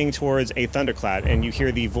you are heading towards a thundercloud, and you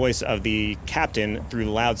hear the voice of the captain through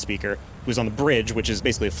the loudspeaker, who's on the bridge, which is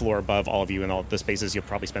basically a floor above all of you and all the spaces you'll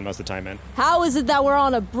probably spend most of the time in. How is it that we're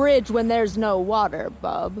on a bridge when there's no water,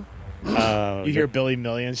 bub? You hear Billy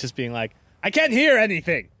Millions just being like, I can't hear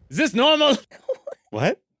anything. Is this normal?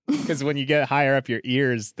 What? Because when you get higher up your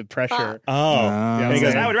ears, the pressure. And he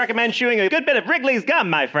goes, I would recommend chewing a good bit of Wrigley's gum,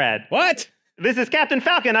 my friend. What? This is Captain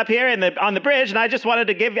Falcon up here on the bridge, and I just wanted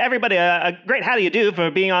to give everybody a great how do you do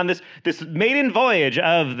for being on this maiden voyage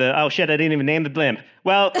of the... Oh, shit, I didn't even name the blimp.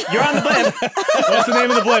 Well, you're on the blimp. What's the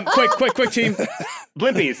name of the blimp? Quick, team.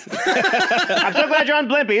 Blimpies. I'm so glad you're on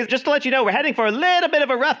Blimpies. Just to let you know, we're heading for a little bit of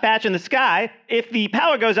a rough patch in the sky. If the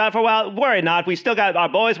power goes out for a while, worry not. We've still got our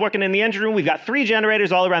boys working in the engine room. We've got 3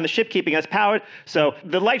 generators all around the ship keeping us powered. So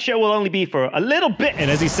the light show will only be for a little bit. And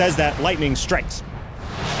as he says that, lightning strikes.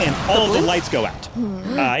 And all of the lights go out.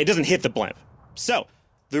 It doesn't hit the blimp. So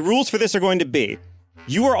the rules for this are going to be,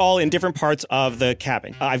 you are all in different parts of the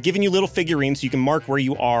cabin. I've given you little figurines so you can mark where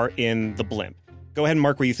you are in the blimp. Go ahead and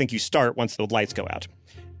mark where you think you start once the lights go out.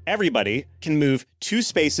 Everybody can move 2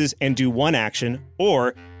 spaces and do 1 action,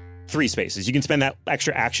 or 3 spaces. You can spend that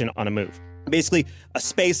extra action on a move. Basically, a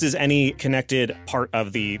space is any connected part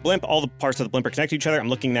of the blimp. All the parts of the blimp are connected to each other. I'm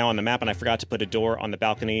looking now on the map, and I forgot to put a door on the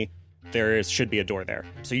balcony. There should be a door there.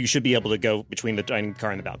 So you should be able to go between the dining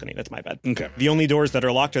car and the balcony. That's my bad. Okay. The only doors that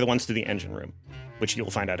are locked are the ones to the engine room, which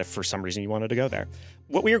you'll find out if for some reason you wanted to go there.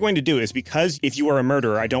 What we are going to do is, because if you are a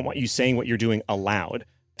murderer, I don't want you saying what you're doing aloud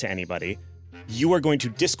to anybody. You are going to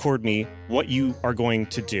Discord me what you are going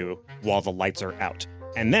to do while the lights are out.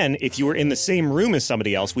 And then, if you are in the same room as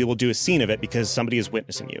somebody else, we will do a scene of it because somebody is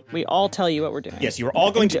witnessing you. We all tell you what we're doing. Yes, you are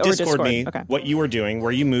all going to Discord me Okay. what you are doing,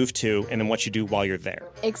 where you move to, and then what you do while you're there.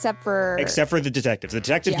 Except for the detectives. The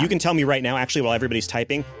detective, Yeah. you can tell me right now, actually, while everybody's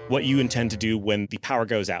typing, what you intend to do when the power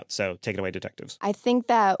goes out. So take it away, detectives. I think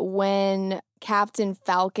that when Captain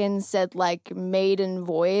Falcon said, like, maiden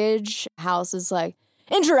voyage, House is like,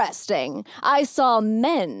 interesting. I saw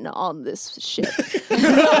men on this ship.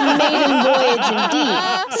 No maiden voyage indeed.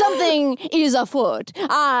 Something is afoot.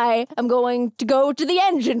 I am going to go to the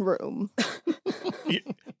engine room.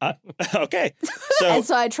 Okay. And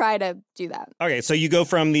so I try to do that. Okay, so you go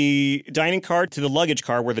from the dining car to the luggage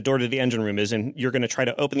car where the door to the engine room is, and you're going to try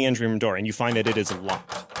to open the engine room door, and you find that it is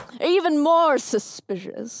locked. Even more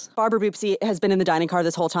suspicious. Barbara Boopsie has been in the dining car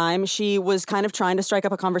this whole time. She was kind of trying to strike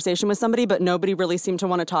up a conversation with somebody, but nobody really seemed to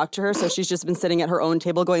want to talk to her, so she's just been sitting at her own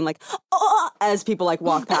table going like, oh, as people like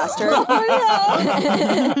walk past her.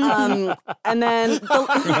 And then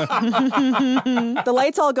the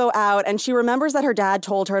lights all go out, and she remembers that her dad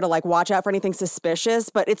told her to like watch out for anything suspicious,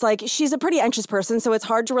 but it's like she's a pretty anxious person, so it's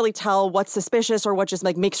hard to really tell what's suspicious or what just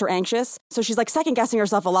like makes her anxious. So she's like second guessing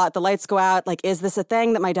herself a lot. The lights go out, like, is this a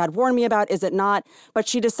thing that my dad warned me about? Is it not? But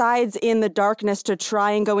she decides in the darkness to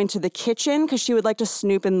try and go into the kitchen because she would like to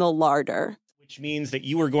snoop in the larder. Which means that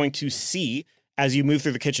you are going to see, as you move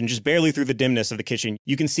through the kitchen, just barely through the dimness of the kitchen,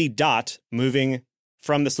 you can see Dot moving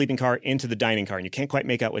from the sleeping car into the dining car. And you can't quite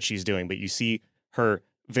make out what she's doing, but you see her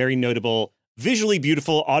very notable, visually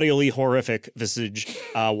beautiful, audially horrific visage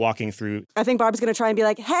walking through. I think Barb's going to try and be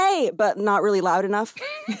like, hey, but not really loud enough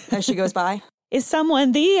as she goes by. Is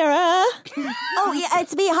someone there? Oh, yeah,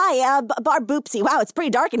 it's me. Hi, Barb Boopsie. Wow, it's pretty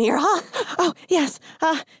dark in here, huh? Oh, yes.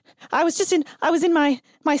 I was in my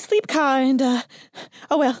sleep car and,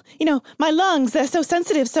 oh, well, you know, my lungs, they're so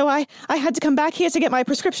sensitive, so I had to come back here to get my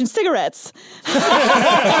prescription cigarettes.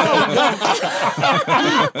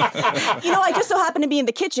 You know, I just so happen to be in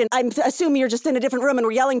the kitchen. I assume you're just in a different room and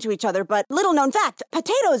we're yelling to each other, but little known fact,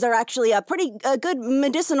 potatoes are actually a pretty good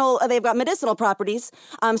medicinal, they've got medicinal properties.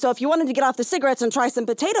 So if you wanted to get off the cigarettes and try some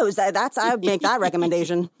potatoes, I would make that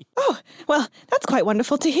recommendation. Oh, well, that's quite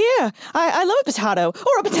wonderful to hear. I love a potato,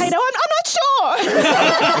 or a potato, I'm not sure.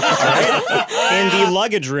 In the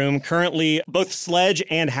luggage room, currently, both Sledge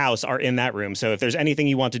and House are in that room. So if there's anything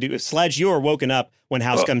you want to do, if Sledge, you are woken up when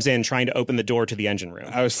House comes in trying to open the door to the engine room.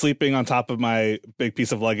 I was sleeping on top of my big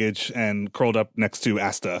piece of luggage and curled up next to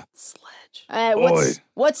Asta.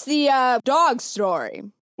 What's the dog story?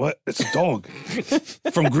 What? It's a dog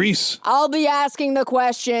from Greece. I'll be asking the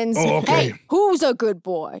questions. Oh, okay. Hey, who's a good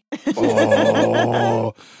boy?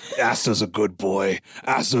 Oh, Asta's a good boy.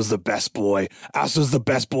 Asta's the best boy. Asta's the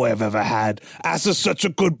best boy I've ever had. Asta's such a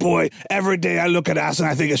good boy. Every day I look at Asta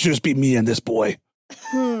and I think it should just be me and this boy.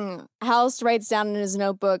 House writes down in his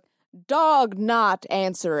notebook, dog not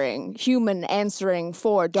answering, human answering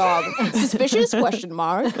for dog. Suspicious? Question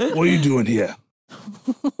mark. What are you doing here?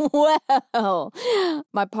 Well,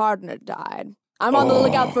 my partner died. I'm on the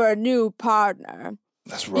lookout for a new partner.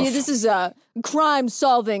 That's rough. This is a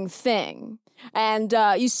crime-solving thing. And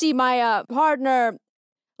you see, my partner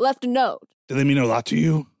left a note. Did they mean a lot to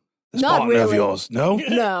you? This Not partner of really. yours? No?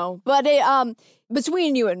 No, but it,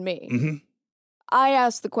 between you and me, Mm-hmm. I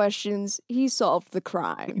asked the questions, he solved the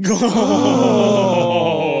crime.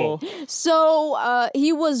 Oh. So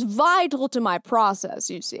he was vital to my process,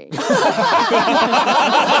 you see. So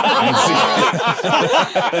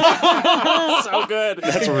good.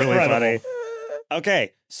 That's really funny.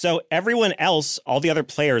 Okay, so everyone else, all the other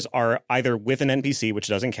players are either with an NPC, which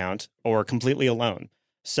doesn't count, or completely alone.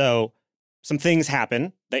 So some things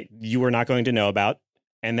happen that you are not going to know about,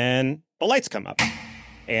 and then the lights come up.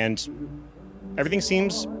 And everything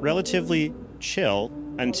seems relatively chill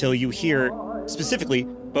until you hear, specifically,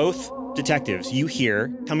 both detectives, you hear,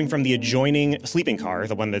 coming from the adjoining sleeping car,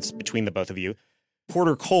 the one that's between the both of you,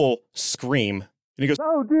 Porter Cole scream. And he goes,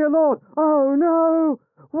 "Oh, dear Lord! Oh, no!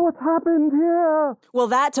 What's happened here?" Well,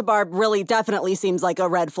 that to Barb really definitely seems like a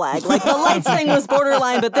red flag. Like, the lights thing was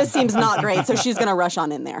borderline, but this seems not great, so she's going to rush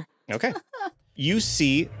on in there. Okay. You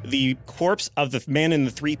see the corpse of the man in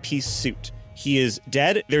the three-piece suit. He is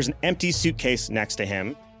dead. There's an empty suitcase next to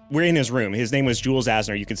him. We're in his room. His name was Jules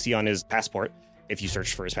Asner. You can see on his passport, if you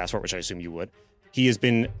searched for his passport, which I assume you would. He has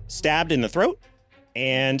been stabbed in the throat,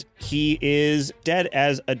 and he is dead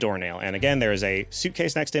as a doornail. And again, there is a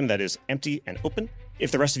suitcase next to him that is empty and open.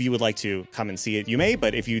 If the rest of you would like to come and see it, you may,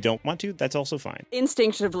 but if you don't want to, that's also fine.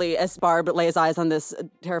 Instinctively, as Barb lays eyes on this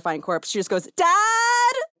terrifying corpse, she just goes,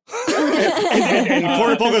 "Dad!" and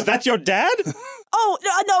Porter Cole goes, "That's your dad?" "Oh,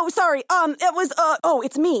 no, sorry. It was,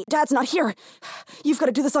 it's me. Dad's not here. You've got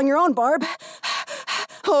to do this on your own, Barb.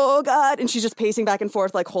 Oh, God." And she's just pacing back and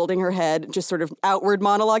forth, like holding her head, just sort of outward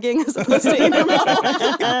monologuing as opposed to inner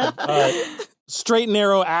monologuing. Straight and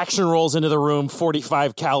narrow action rolls into the room,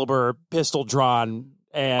 45 caliber pistol drawn,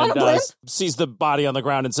 and sees the body on the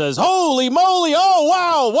ground and says, "Holy moly, oh,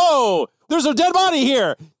 wow, whoa, there's a dead body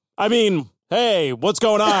here. I mean, hey, what's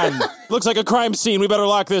going on? Looks like a crime scene. We better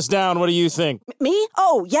lock this down. What do you think?" "Me?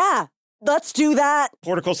 Oh, yeah. Let's do that."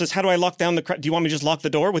 Porter Cole says, "How do I lock down the... Do you want me to just lock the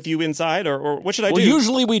door with you inside, or what should I do?" Well,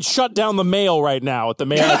 usually we'd shut down the mail right now at the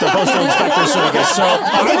Postal Inspector Service. So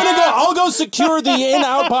I'll go secure the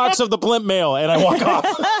in-out box of the blimp mail, and I walk off.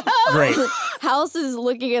 Great. House is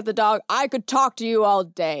looking at the dog. "I could talk to you all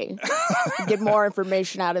day. Get more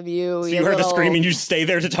information out of you." So you heard the scream and you stay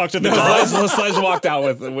there to talk to the dog? Slice walked out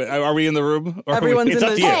with. Are we in the room? Everyone's it's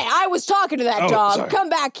up to you. Hey, I was talking to that dog. Sorry. Come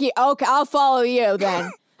back here. Okay, I'll follow you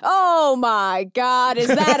then. Oh my God, is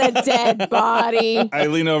that a dead body? I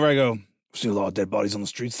lean over, I go, "I've seen a lot of dead bodies on the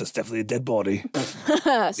streets. That's definitely a dead body."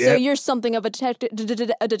 So you're something of a detective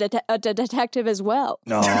as well.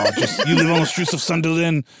 "No, just you live on the streets of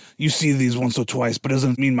Sunderland. You see these once or twice, but it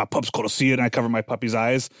doesn't mean my pup's got to see it." And I cover my puppy's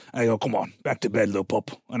eyes. And I go, "Come on, back to bed, little pup."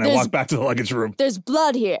 And I walk back to the luggage room. There's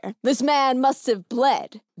blood here. This man must have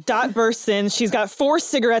bled. Dot bursts in. She's got 4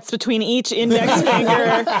 cigarettes between each index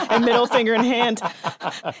finger and middle finger and hand.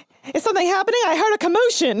 "Is something happening? I heard a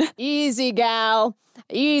commotion." Easy, gal.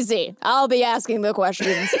 Easy. I'll be asking the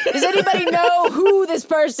questions. Does anybody know who this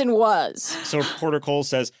person was? So Porter Cole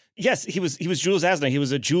says, "Yes, he was Jules Asner. He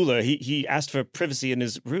was a jeweler. He asked for privacy in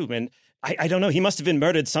his room, and I don't know. He must have been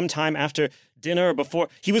murdered sometime after dinner or before.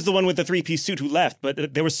 He was the one with the three-piece suit who left,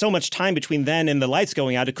 but there was so much time between then and the lights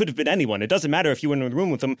going out. It could have been anyone. It doesn't matter if you were in the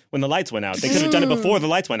room with him when the lights went out. They could have done it before the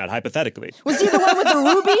lights went out, hypothetically." Was he the one with the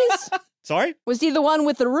rubies? Sorry? Was he the one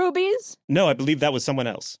with the rubies? No, I believe that was someone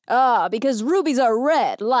else. Because rubies are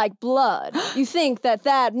red, like blood. You think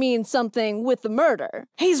that means something with the murder.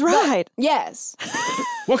 He's right. But, yes.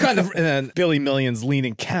 What kind of... And then Billy Millions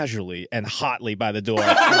leaning casually and hotly by the door.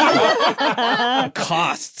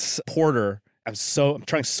 Accosts Porter. I'm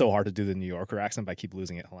trying so hard to do the New Yorker accent, but I keep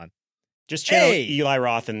losing it. Hold on. Just channel Eli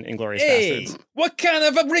Roth and Inglourious Bastards. What kind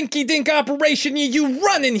of a rinky-dink operation are you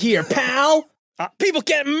running here, pal? People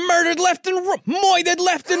get murdered left and moited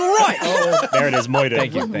left and right. Oh, there it is, moited.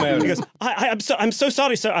 Thank you. He goes, I'm so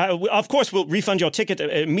sorry, sir. Of course, we'll refund your ticket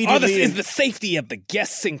immediately. Is the safety of the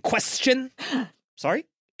guests in question? Sorry?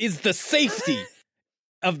 Is the safety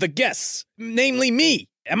of the guests, namely me?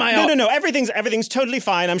 Am I? No. Everything's totally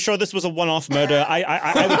fine. I'm sure this was a one-off murder.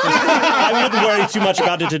 I wouldn't worry too much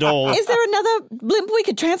about it at all. Is there another blimp we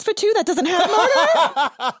could transfer to that doesn't have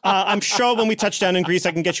murder? I'm sure when we touch down in Greece,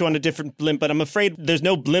 I can get you on a different blimp, but I'm afraid there's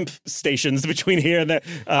no blimp stations between here and the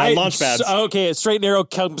launch pads. Okay, Straight and Narrow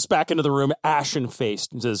comes back into the room,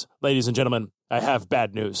 ashen-faced, and says, "Ladies and gentlemen, I have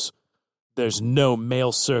bad news. There's no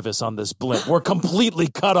mail service on this blimp. We're completely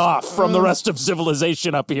cut off from the rest of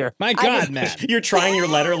civilization up here." My God, man. You're trying your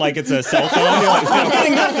letter like it's a cell phone. You're like, I'm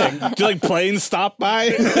getting nothing. Do planes stop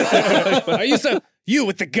by? Are you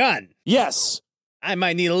with the gun? Yes. I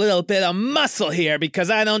might need a little bit of muscle here because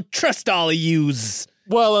I don't trust all of yous.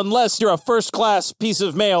 Well, unless you're a first-class piece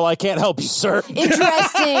of mail, I can't help you, sir.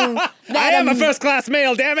 Interesting. I am a first-class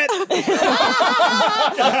male, damn it.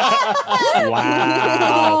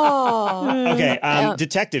 Wow. Okay,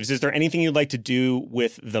 detectives, is there anything you'd like to do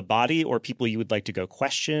with the body or people you would like to go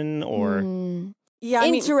question or... Yeah,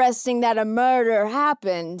 interesting that a murder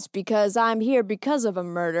happened because I'm here because of a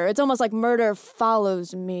murder. It's almost like murder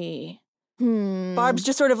follows me. Barb's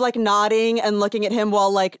just sort of like nodding and looking at him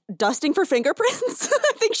while like dusting for fingerprints.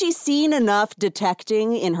 I think she's seen enough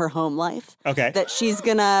detecting in her home life. Okay. That she's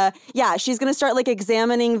gonna start like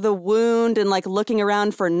examining the wound and like looking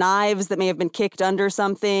around for knives that may have been kicked under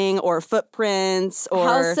something or footprints or...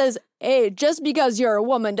 Hal says, hey, just because you're a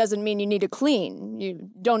woman doesn't mean you need to clean. You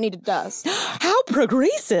don't need to dust. How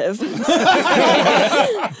progressive.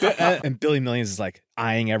 And Billy Millions is like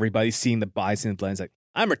eyeing everybody, seeing the bodies in the blends, like,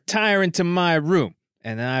 I'm retiring to my room,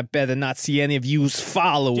 and I better not see any of yous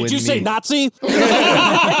following me. Did you say Nazi? Do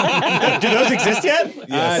those exist yet? In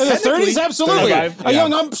the 30s, absolutely. A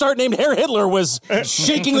young upstart named Herr Hitler was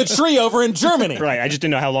shaking the tree over in Germany. Right, I just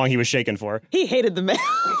didn't know how long he was shaking for. He hated the mail.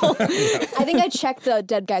 I think I checked the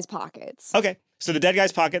dead guy's pockets. Okay. So the dead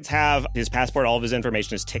guy's pockets have his passport, all of his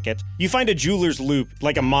information, his ticket. You find a jeweler's loop,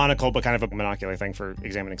 like a monocle, but kind of a monocular thing for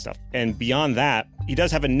examining stuff. And beyond that, he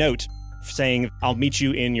does have a note saying, I'll meet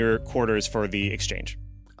you in your quarters for the exchange.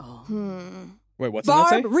 Wait, what's Barb,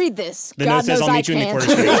 the note say? Read this. The God note says, knows I'll I meet you in the can't.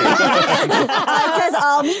 quarters for the exchange. It says,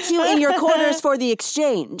 I'll meet you in your quarters for the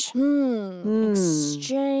exchange.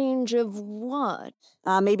 Exchange of what?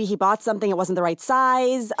 Maybe he bought something, it wasn't the right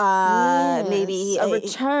size. Yes, Maybe a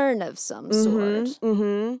return of some sort.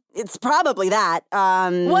 It's probably that.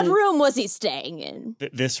 What room was he staying in?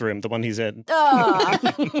 This room, the one he's in.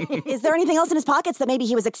 Is there anything else in his pockets that maybe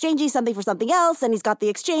he was exchanging something for something else and he's got the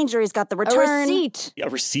exchange or he's got the return? A receipt. A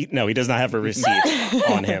receipt? No, he does not have a receipt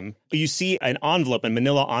on him. You see an envelope, a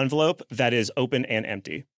manila envelope that is open and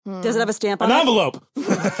empty. Does it have a stamp on An it? envelope.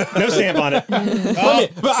 No stamp on it. I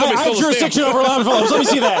have jurisdiction over envelopes. Let me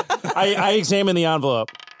see that. I examine the envelope.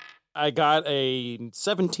 I got a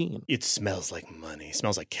 17. It smells like money. It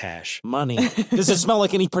smells like cash. Money. Does it smell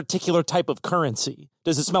like any particular type of currency?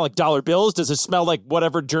 Does it smell like dollar bills? Does it smell like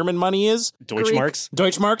whatever German money is? Deutschmarks?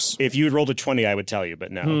 Deutschmarks? If you had rolled a 20, I would tell you,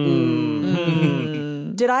 but no.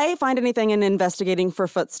 Did I find anything in investigating for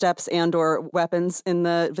footsteps and or weapons in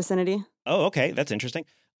the vicinity? Oh, okay. That's interesting.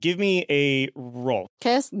 Give me a roll.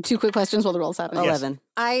 Okay, 2 quick questions while the roll's happening. 11.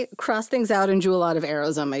 I cross things out and drew a lot of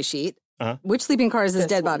arrows on my sheet. Uh-huh. Which sleeping car is this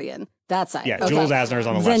dead body in? That side. Yeah, Okay. Jules Asner's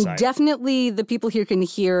on the Then left side. definitely the people here can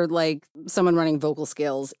hear like someone running vocal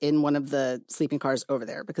skills in one of the sleeping cars over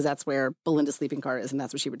there because that's where Belinda's sleeping car is and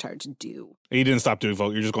that's what she retired to do. You didn't stop doing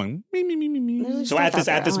vote. You're just going me me me me me. So at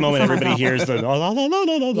this moment, everybody hears the la, la, la, la,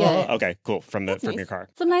 la, la. Yeah. Okay, cool. From your car.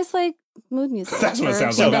 It's a nice like mood music. That's what it for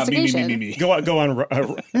sounds like. Not me me investigation. me me me. Go on.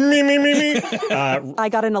 Me, me, me, me. I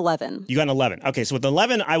got an 11. You got an 11. Okay, so with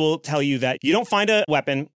 11, I will tell you that you don't find a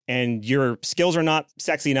weapon and your skills are not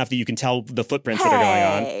sexy enough that you can tell the footprints that are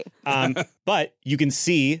going on. But you can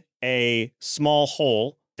see a small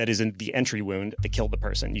hole that is in the entry wound that killed the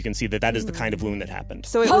person. You can see that is the kind of wound that happened.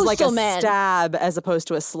 So it was like a Postal man. stab as opposed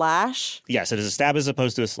to a slash? Yes, it is a stab as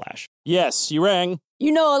opposed to a slash. Yes, you rang.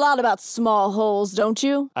 You know a lot about small holes, don't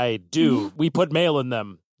you? I do. We put mail in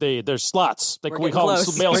them. They're slots. Like we call them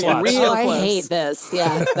mail We're slots. getting real I close. hate this.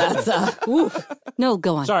 Yeah, that's No,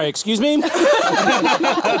 go on. Sorry, excuse me? Did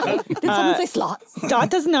someone say slots? Dot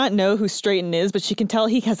does not know who Straighten is, but she can tell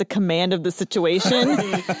he has a command of the situation.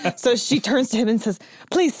 So she turns to him and says,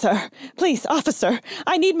 please, sir, please, officer,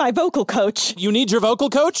 I need my vocal coach. You need your vocal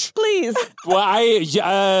coach? Please. Well,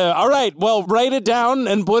 all right. Well, write it down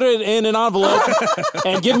and put it in an envelope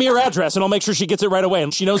and give me her address and I'll make sure she gets it right away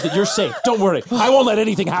and she knows that you're safe. Don't worry. I won't let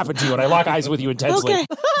anything happen to you and I lock eyes with you intensely. Okay.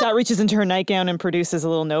 Dot reaches into her nightgown and produces a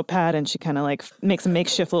little notepad and she kind of like makes a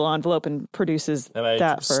makeshift little envelope and produces And I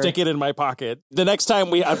that for... stick it in my pocket. The next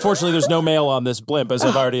time unfortunately, there's no mail on this blimp, as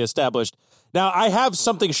I've already established. Now, I have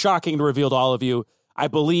something shocking to reveal to all of you. I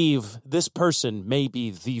believe this person may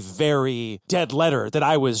be the very dead letter that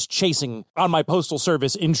I was chasing on my postal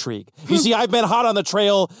service intrigue. You see, I've been hot on the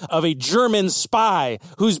trail of a German spy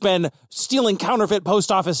who's been stealing counterfeit post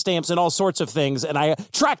office stamps and all sorts of things, and I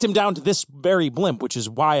tracked him down to this very blimp, which is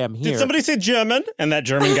why I'm here. Did somebody say German? And that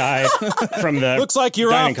German guy from the Looks like you're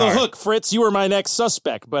dining off the car. hook, Fritz. You were my next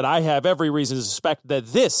suspect, but I have every reason to suspect that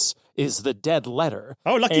this is the dead letter.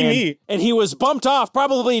 Oh, lucky me. And he was bumped off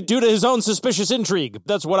probably due to his own suspicious intrigue.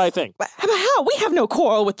 That's what I think. How? We have no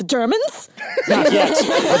quarrel with the Germans. Not yet.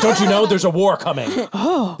 But don't you know there's a war coming?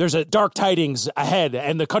 Oh. There's a dark tidings ahead,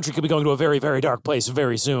 and the country could be going to a very, very dark place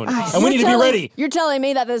very soon. And we need to be ready. You're telling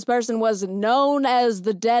me that this person was known as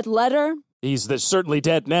the dead letter? He's certainly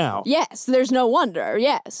dead now. Yes, there's no wonder.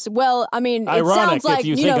 Yes. Well, I mean, it Ironic sounds like, if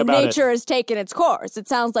you think about nature has taken its course. It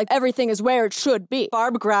sounds like everything is where it should be.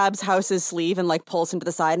 Barb grabs House's sleeve and like pulls him to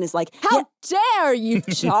the side and is like, How dare you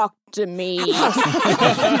talk to me?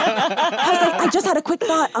 I was like, I just had a quick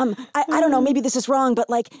thought. I don't know, maybe this is wrong, but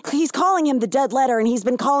like he's calling him the dead letter, and he's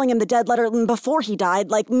been calling him the dead letter before he died.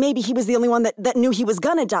 Like maybe he was the only one that knew he was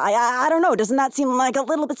gonna die. I don't know. Doesn't that seem like a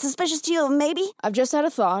little bit suspicious to you? Maybe? I've just had a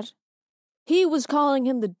thought. He was calling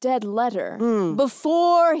him the dead letter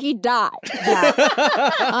before he died. Yeah.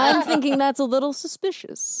 I'm thinking that's a little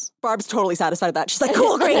suspicious. Barb's totally satisfied with that. She's like,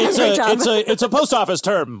 cool, great job. It's a post office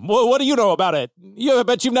term. What do you know about it? I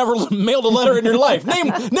bet you've never mailed a letter in your life.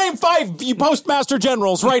 Name 5 postmaster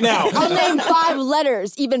generals right now. I'll name 5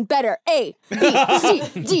 letters, even better. A, B, C,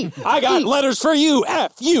 D. I got letters for you.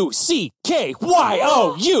 F, U, C, K, Y,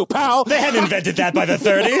 O, U, pal. They hadn't invented that by the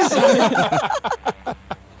 30s.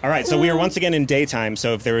 All right, so we are once again in daytime,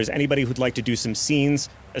 so if there is anybody who'd like to do some scenes,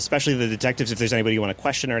 especially the detectives, if there's anybody you want to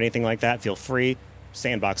question or anything like that, feel free.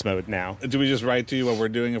 Sandbox mode now. Do we just write to you what we're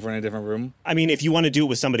doing if we're in a different room? I mean, if you want to do it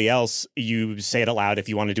with somebody else, you say it aloud. If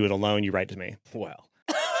you want to do it alone, you write to me. Well.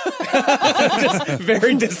 Just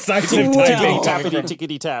very decisive typing.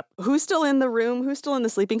 Tappity tap. Who's still in the room? Who's still in the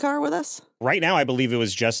sleeping car with us? Right now, I believe it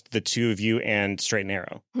was just the 2 of you and Straight and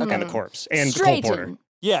Narrow and the corpse and Cole Porter.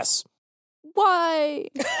 Yes. Why?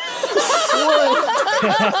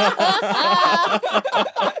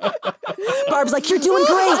 Barb's like, you're doing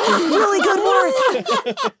great. Really good work.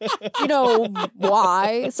 You know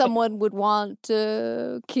why someone would want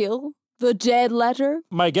to kill the dead letter?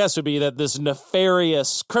 My guess would be that this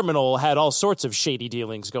nefarious criminal had all sorts of shady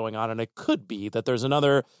dealings going on, and it could be that there's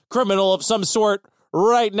another criminal of some sort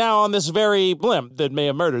right now on this very blimp that may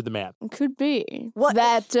have murdered the man. Could be.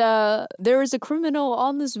 That there is a criminal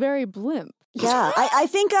on this very blimp. Yeah, I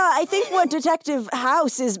think what Detective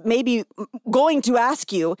House is maybe going to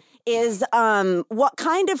ask you is what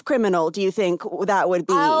kind of criminal do you think that would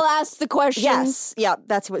be? I'll ask the questions. Yes, yeah,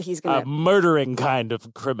 that's what he's going to... A murdering kind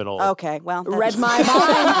of criminal. Okay, well... Read my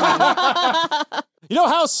mind. You know,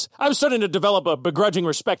 House, I'm starting to develop a begrudging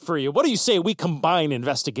respect for you. What do you say we combine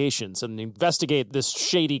investigations and investigate this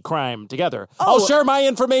shady crime together? I'll share my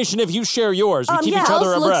information if you share yours. We keep each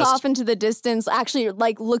other abreast. House looks off into the distance, actually,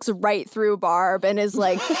 like, looks right through Barb and is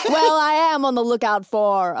like, well, I am on the lookout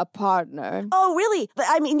for a partner. Oh, really?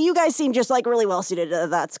 I mean, you guys seem just, like, really well-suited.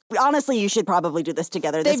 That's honestly, you should probably do this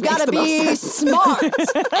together. They've got to be smart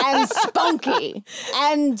and spunky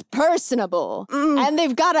and personable. And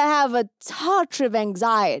they've got to have a touch of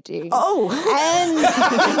anxiety. Oh.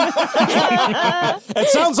 And it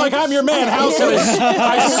sounds like I'm your man, House. And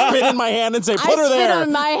I spit in my hand and say, put her there. I spit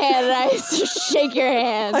in my hand and I shake your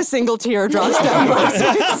hand. A single tear drops down Barb's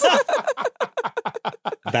face.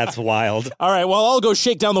 That's wild. All right, well, I'll go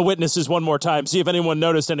shake down the witnesses one more time, see if anyone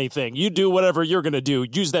noticed anything. You do whatever you're going to do.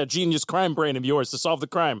 Use that genius crime brain of yours to solve the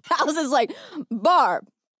crime. House is like, Barb.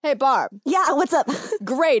 Hey, Barb. Yeah, what's up?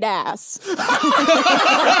 Great ass. Thank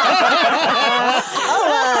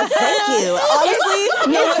you. Honestly,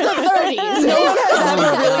 it's the 30s. No one has ever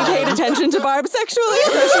really paid attention to Barb sexually,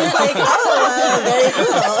 so she's like, very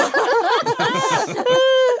cool.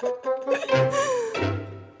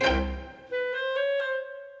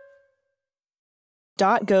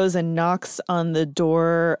 Dot goes and knocks on the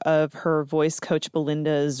door of her voice coach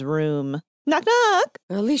Belinda's room. Knock, knock.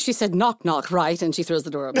 At least she said knock, knock, right? And she throws the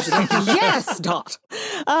door open. She's like, yes, Dot.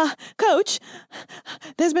 Coach,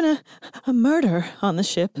 there's been a murder on the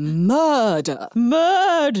ship. Murder.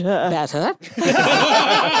 Better.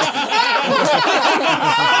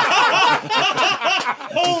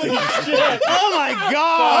 Holy shit. Oh, my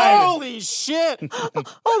God. Holy shit.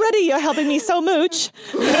 Already you're helping me so mooch.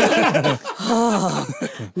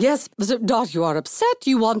 Yes, Dot, you are upset.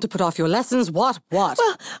 You want to put off your lessons. What? Well,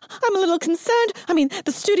 I'm a little concerned. I mean,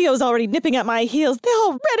 the studio's already nipping at my heels. They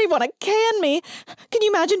already want to can me. Can you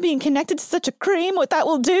imagine being connected to such a cream, what that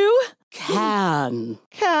will do? Can.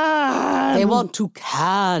 They want to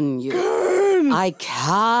can you. I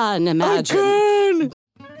can imagine.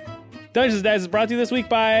 Dungeons and Dice is brought to you this week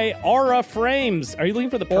by Aura Frames. Are you looking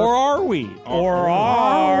for the Or are we? Or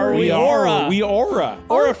are we? Aura. We aura.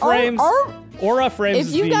 Aura Frames. Aura Frames.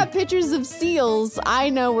 If you've got pictures of seals, I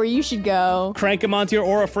know where you should go. Crank them onto your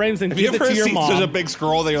Aura Frames and give it to your mom. There's a big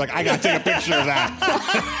scroll that you're like, I gotta take a picture of that.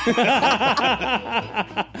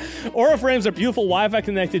 Aura Frames are beautiful Wi-Fi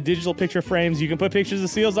connected digital picture frames. You can put pictures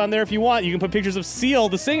of seals on there if you want. You can put pictures of Seal,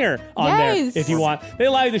 the singer, on there if you want. They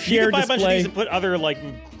allow you to share and display. You can buy a bunch of these and put other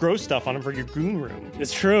gross stuff on them for your goon room.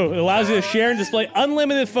 It's true. It allows you to share and display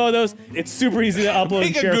unlimited photos. It's super easy to upload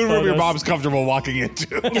and share Make a goon room photos. your mom's comfortable walking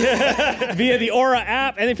into. Via via the Aura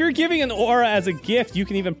app. And if you're giving an Aura as a gift, you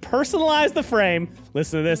can even personalize the frame.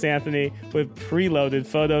 Listen to this, Anthony, with preloaded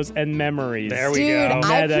photos and memories. There we Dude, go.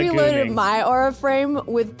 I Meta preloaded gooning. my Aura frame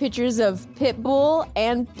with pictures of Pitbull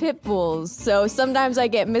and Pitbulls. So sometimes I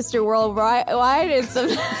get Mr. Worldwide, and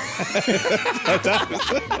sometimes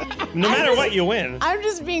No matter what, you win. I'm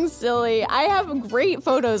just being silly. I have great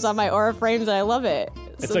photos on my Aura frames, and I love it.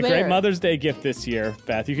 It's So a there. great Mother's Day gift this year,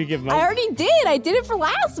 Beth. You could give I already did. I did it for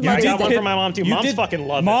last Yeah, I month. got one for my mom too. You Moms did- fucking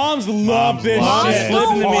love Moms love this Moms shit. go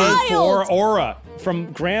Listen to me. wild. For Aura.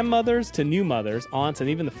 From grandmothers to new mothers, aunts, and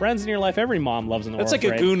even the friends in your life, every mom loves an Aura That's like a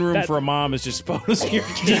frame. goon room That- for a mom is just photos of your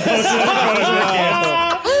kids.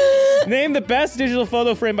 Name the best digital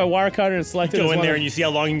photo frame by Wirecutter and select it Go as in one there of- and you see how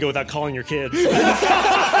long you can go without calling your kids.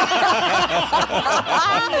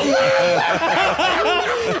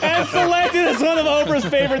 and selected as one of Oprah's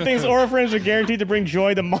favorite things. Aura frames are guaranteed to bring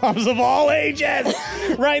joy to moms of all ages.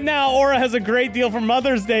 Right now, Aura has a great deal for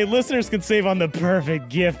Mother's Day. Listeners can save on the perfect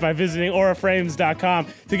gift by visiting auraframes.com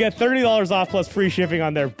to get $30 off plus free shipping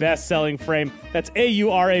on their best-selling frame. That's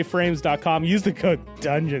AURAFrames.com. Use the code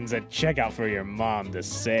DUNGEONS at checkout for your mom to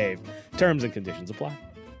save. Terms and conditions apply.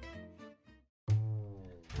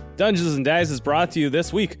 Dungeons and Dice is brought to you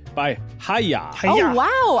this week by Haya. Oh,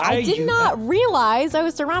 wow. I Hiya. did not realize I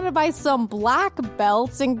was surrounded by some black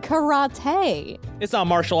belts in karate. It's not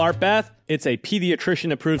martial art, Beth. It's a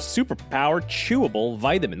pediatrician-approved, super-powered, chewable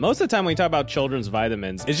vitamin. Most of the time when you talk about children's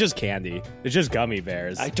vitamins, it's just candy. It's just gummy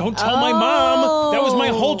bears. I don't tell my mom. That was my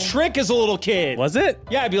whole trick as a little kid. Was it?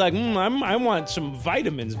 Yeah, I'd be like, I want some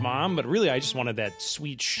vitamins, Mom. But really, I just wanted that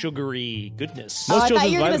sweet, sugary goodness. I thought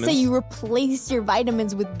you were going to say you replace your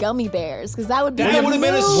vitamins with gummy bears, because that would be That the would have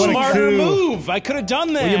been a move. smarter move. I could have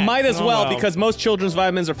done that. Well, you might as Oh, well, because most children's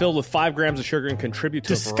vitamins are filled with 5 grams of sugar and contribute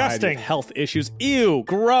to a variety Disgusting. of health issues. Ew,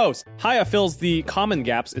 gross. Haya fills the common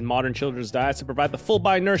gaps in modern children's diets to provide the full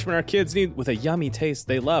body nourishment our kids need with a yummy taste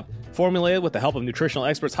they love. Formulated with the help of nutritional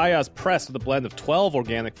experts, Haya is pressed with a blend of 12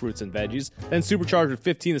 organic fruits and veggies, then supercharged with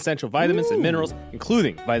 15 essential vitamins and minerals,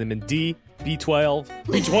 including vitamin D, B12,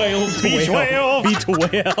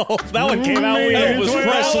 B12. That one came out weird. Elvis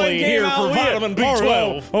Presley here for vitamin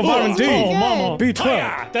B12. Oh, vitamin D. Oh, mama. B12.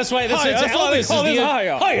 Hiya. That's why that's Hiya. That's why they Elvis call is this the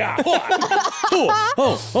Hiya. Hiya.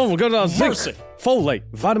 Oh, we got Mercy. zinc, folate,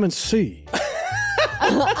 vitamin C.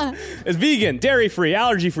 It's vegan, dairy-free,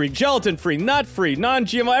 allergy-free, gelatin-free, nut-free,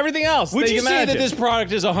 non-GMO, everything else. Would that you can say imagine. that this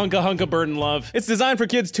product is a hunka burden love? It's designed for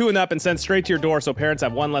kids 2 and up and sent straight to your door, so parents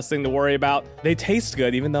have one less thing to worry about. They taste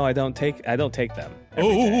good, even though I don't take them.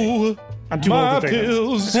 Oh, I'm too old my to take them.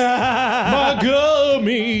 pills, my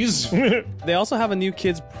gummies. They also have a new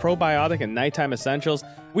kids probiotic and nighttime essentials.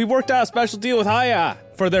 We worked out a special deal with Haya.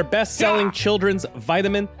 For their best-selling children's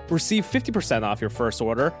vitamin, receive 50% off your first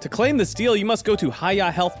order. To claim this deal, you must go to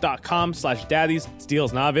hayahealth.com/daddies. This deal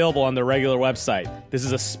is not available on their regular website. This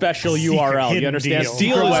is a special Secret URL. You hidden understand? deal.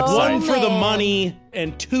 Secret Deal is website. 1 for the money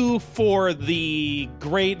and 2 for the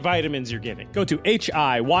great vitamins you're getting. Go to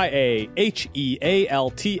HIYAHEALTH,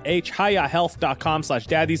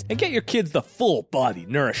 hayahealth.com/daddies, and get your kids the full body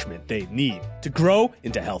nourishment they need to grow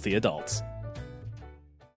into healthy adults.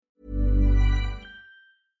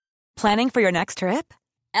 Planning for your next trip?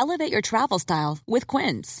 Elevate your travel style with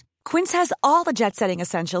Quince. Quince has all the jet-setting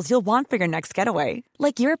essentials you'll want for your next getaway,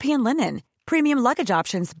 like European linen, premium luggage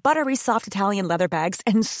options, buttery soft Italian leather bags,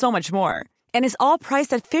 and so much more. And is all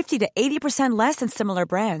priced at 50 to 80% less than similar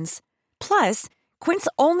brands. Plus, Quince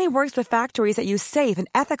only works with factories that use safe and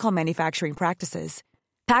ethical manufacturing practices.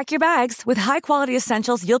 Pack your bags with high-quality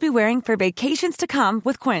essentials you'll be wearing for vacations to come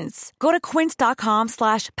with Quince. Go to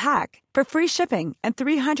quince.com/pack for free shipping and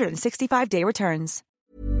 365-day returns.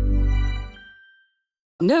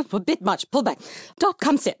 No, a bit much. Pull back. Doc,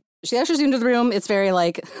 come sit. She ushers you into the room. It's very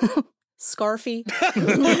like scarfy.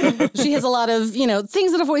 She has a lot of,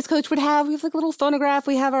 things that a voice coach would have. We have like a little phonograph.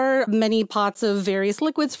 We have our many pots of various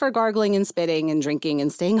liquids for gargling and spitting and drinking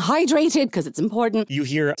and staying hydrated because it's important. You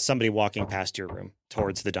hear somebody walking past your room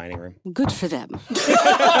towards the dining room. Good for them.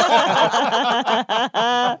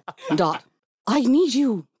 Dot, I need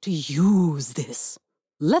you to use this.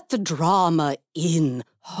 Let the drama in.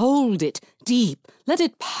 Hold it deep. Let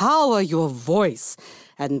it power your voice.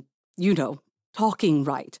 And, talking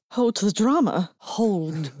right. Hold the drama.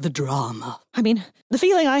 Hold the drama. I mean, the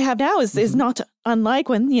feeling I have now is not unlike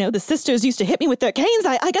when, the sisters used to hit me with their canes.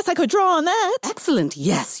 I guess I could draw on that. Excellent.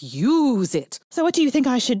 Yes, use it. So what do you think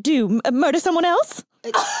I should do? Murder someone else?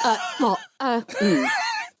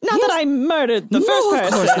 Not that I murdered the first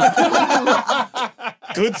person.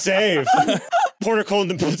 Good save. Porter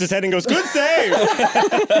Colton puts his head and goes, good save.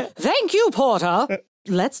 Thank you, Porter.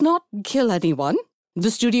 Let's not kill anyone. The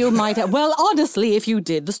studio might have. Well, honestly, if you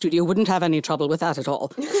did, the studio wouldn't have any trouble with that at all,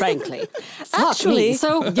 frankly. Actually,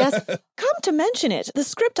 so, yes. Come to mention it, the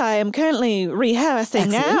script I am currently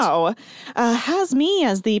rehearsing Excellent. now has me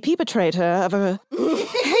as the perpetrator of a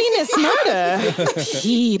heinous murder.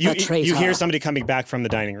 You hear somebody coming back from the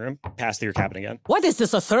dining room, past your cabin again. What is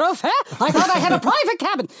this, a thoroughfare? I thought I had a private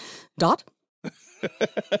cabin. Dot,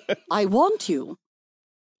 I want you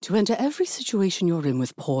to enter every situation you're in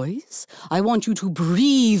with poise. I want you to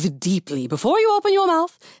breathe deeply before you open your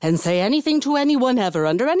mouth and say anything to anyone ever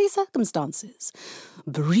under any circumstances.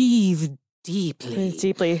 Breathe deeply. Breathe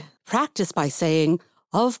deeply. Practice by saying,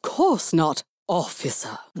 "Of course not,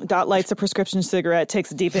 officer." Dot lights a prescription cigarette, takes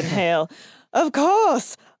a deep inhale. Of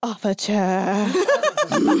course, officer.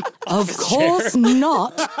 Of course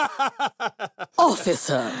not,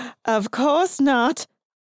 officer. Of course not,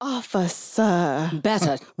 officer.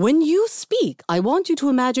 Better. When you speak, I want you to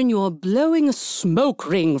imagine you're blowing a smoke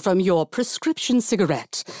ring from your prescription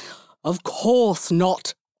cigarette. Of course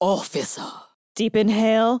not, officer. Deep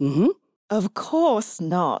inhale. Mm-hmm. Of course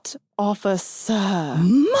not, officer.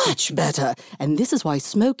 Much better. And this is why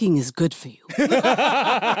smoking is good for you.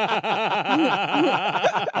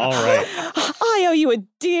 All right. I owe you a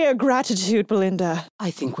dear gratitude, Belinda. I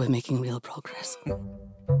think we're making real progress.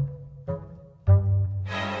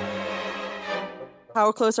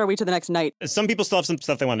 How close are we to the next night? Some people still have some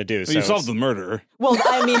stuff they want to do. So you solved the murder. Well,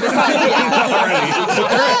 I mean, besides, So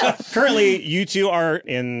currently, you two are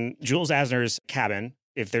in Jules Asner's cabin.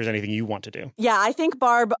 If there's anything you want to do. Yeah, I think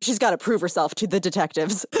Barb, she's got to prove herself to the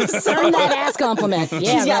detectives. Earn that ass compliment.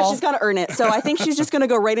 She's got to earn it. So I think she's just going to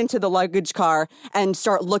go right into the luggage car and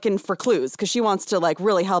start looking for clues because she wants to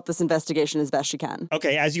really help this investigation as best she can.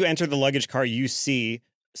 Okay, as you enter the luggage car, you see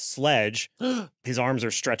Sledge. His arms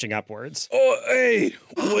are stretching upwards. Oh, hey,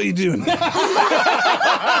 what are you doing? Where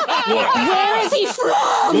is he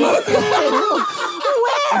from?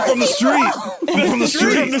 I'm from the street. I'm from the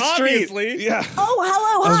street. From the street. Obviously. Yeah. Oh,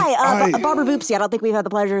 hello, hi. Hi. Barbara Boopsie. I don't think we've had the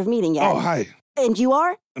pleasure of meeting yet. Oh, hi. And you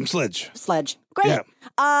are? I'm Sledge. Sledge. Great. Yeah.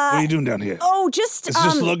 What are you doing down here? Oh, just It's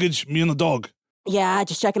just luggage, me and the dog. Yeah,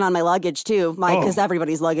 just checking on my luggage too, because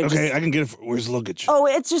everybody's luggage. Okay, is... I can get it. Where's the luggage? Oh,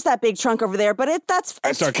 it's just that big trunk over there, but that's.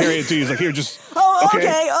 I start carrying it to you. He's like, here, just. Oh,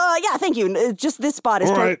 okay. Yeah, thank you. Just this spot is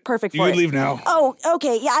All right. perfect for You it. can leave now. Oh,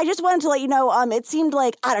 okay. Yeah, I just wanted to let you know. It seemed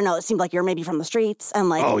like it seemed like you're maybe from the streets,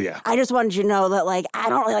 and Oh, yeah. I just wanted you to know that I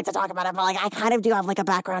don't really like to talk about it, but I kind of do have a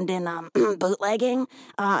background in bootlegging.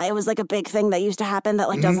 It was a big thing that used to happen that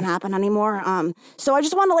doesn't happen anymore. So I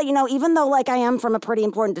just wanted to let you know, even though I am from a pretty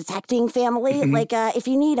important detecting family, if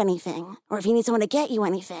you need anything or if you need someone to get you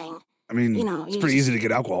anything. I mean, it's pretty easy to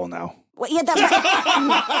get alcohol now. Well, yeah,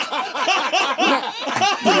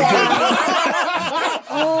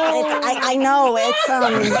 I know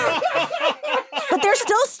but there's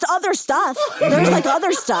still other stuff. There's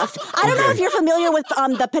other stuff. I don't know if you're familiar with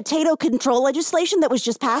the potato control legislation that was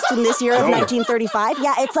just passed in this year of 1935.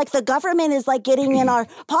 Yeah, it's the government is getting in our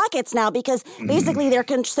pockets now because basically they're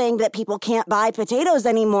saying that people can't buy potatoes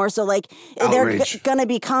anymore. So they're going to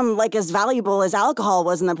become as valuable as alcohol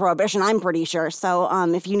was in the Prohibition, I'm pretty sure. So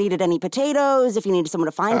if you needed any potatoes, if you needed someone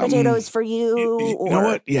to find potatoes for you. You know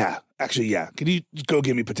what? Yeah. Actually, yeah. Could you go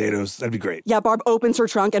get me potatoes? That'd be great. Yeah, Barb opens her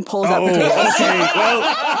trunk and pulls out potatoes. Okay. Well.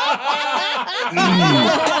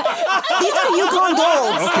 These are Yukon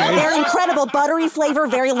Golds. Okay. They're incredible. Buttery flavor,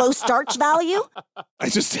 very low starch value. I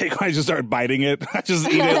just start biting it. I just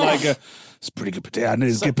eat it it's pretty good potato. I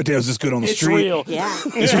need to get potatoes this good on the street. Real. Yeah.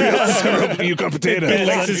 It's real. It's a Yukon potato. It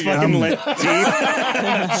licks his fucking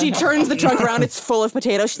teeth. She turns the trunk around. It's full of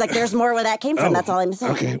potatoes. She's like, there's more where that came from. That's all I'm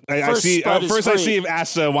saying. Okay. I see. First, I see if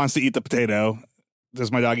Asa wants to eat the potato.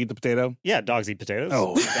 Does my dog eat the potato? Yeah, dogs eat potatoes.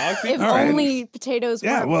 Oh, dogs If only potatoes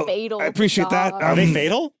weren't fatal. I appreciate that. Are they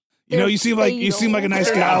fatal? You know, you seem like a nice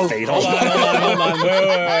gal. Fatal. Hold on.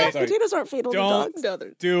 Wait. Potatoes aren't fatal to Don't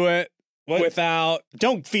dogs. do it without.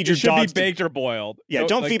 Don't feed It your should dogs. be baked or boiled. Yeah,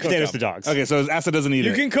 don't feed cook potatoes them. to dogs. Okay, so Asa doesn't eat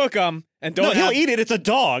You it. can cook them and No, don't. he'll eat it. It's a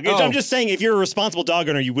dog. Oh. I'm just saying, if you're a responsible dog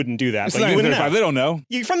owner, you wouldn't do that. It's But you wouldn't 9:35. know. They don't know.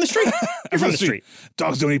 You're from the street. You're from the street.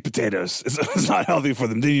 Dogs don't eat potatoes. It's not healthy for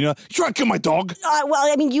them. Did you know? You try to kill my dog? Well,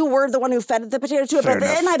 I mean, you were the one who fed the potato to it, Fair but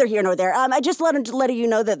enough. neither here nor there. I just letting you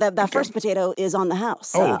know that first potato is on the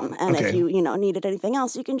house. And if you needed anything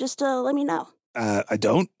else, you can just let me know. I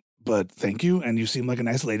don't, but thank you. And you seem like a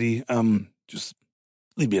nice lady. Just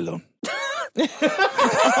leave me alone. All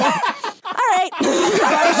right.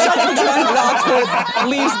 Barb shuts the trunk, locks it,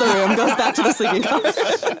 leaves the room, goes back to the sleeping car.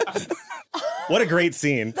 What a great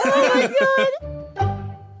scene.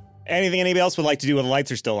 Anything anybody else would like to do while the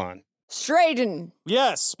lights are still on? Straighten.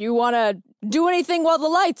 Yes. You want to do anything while the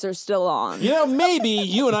lights are still on? Maybe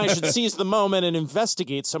you and I should seize the moment and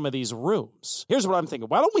investigate some of these rooms. Here's what I'm thinking.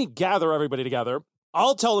 Why don't we gather everybody together?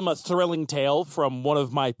 I'll tell them a thrilling tale from one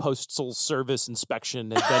of my postal service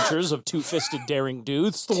inspection adventures of two-fisted daring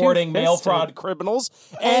dudes thwarting mail fraud criminals.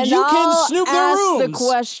 And you can snoop their rooms. The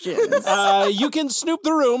questions. You can snoop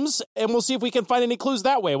the rooms, and we'll see if we can find any clues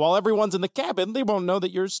that way. While everyone's in the cabin, they won't know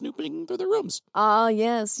that you're snooping through the rooms.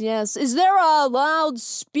 Yes. Is there a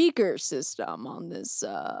loudspeaker system on this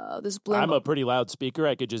blimp? I'm a pretty loud speaker.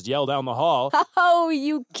 I could just yell down the hall. Oh,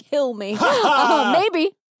 you kill me.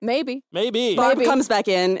 Maybe. Barb comes back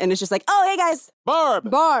in and is just like, oh, hey, guys.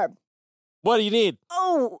 Barb. What do you need?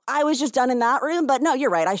 Oh, I was just done in that room, but no, you're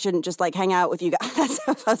right. I shouldn't just hang out with you guys.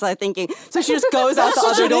 That's what I was thinking. So she just goes out the other door.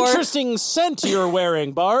 That's such an interesting scent you're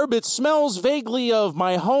wearing, Barb. It smells vaguely of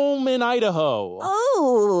my home in Idaho.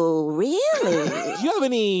 Oh, really? Do you have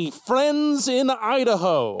any friends in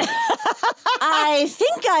Idaho? I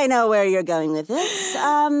think I know where you're going with this.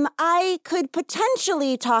 I could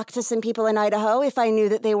potentially talk to some people in Idaho if I knew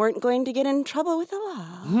that they weren't going to get in trouble with the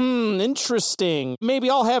law. Interesting. Maybe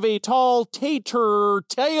I'll have a tall tater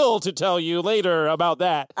tale to tell you later about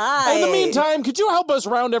that. In the meantime, could you help us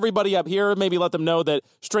round everybody up here? Maybe let them know that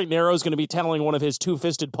Straight and Narrow is going to be telling one of his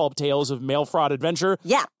two-fisted pulp tales of mail fraud adventure.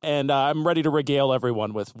 Yeah. And I'm ready to regale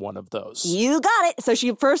everyone with one of those. You got it. So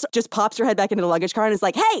she first just pops her head back into the luggage car and is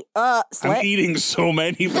like, hey, I'm eating so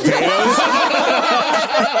many potatoes.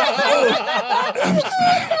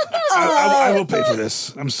 I will pay for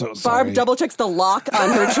this. I'm so sorry. Barb double checks the lock on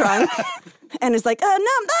her trunk and is like, no,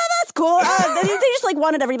 that's cool. They just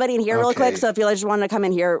wanted everybody in here real quick. So if you just wanted to come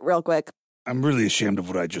in here real quick. I'm really ashamed of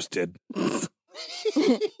what I just did.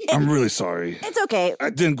 I'm really sorry. It's okay. I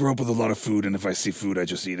didn't grow up with a lot of food, and if I see food, I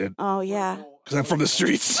just eat it. Oh, yeah. Because I'm from the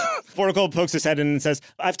streets. Forticle pokes his head in and says,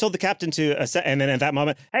 I've told the captain to... and then at that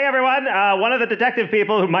moment... Hey, everyone. One of the detective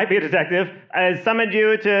people, who might be a detective, has summoned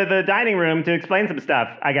you to the dining room to explain some stuff,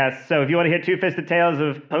 I guess. So if you want to hear two-fisted tales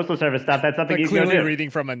of Postal Service stuff, that's something you can clearly do. reading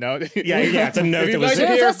from a note. Yeah, it's a note that was...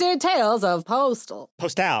 Two-fisted tales of Postal.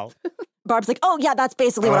 Postal. Barb's like, oh, yeah, that's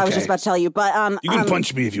basically what I was just about to tell you. But you can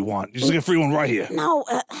punch me if you want. You just get a free one right here. No,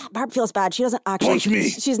 Barb feels bad. She doesn't actually... Punch me.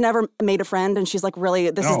 She's never made a friend, and she's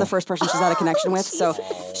really... This is the first person she's had a connection with. So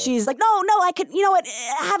she's like, no, I could... You know what?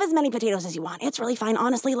 Have as many potatoes as you want. It's really fine,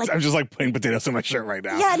 honestly. I'm just putting potatoes in my shirt right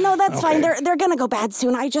now. Yeah, no, that's fine. They're going to go bad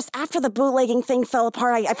soon. After the bootlegging thing fell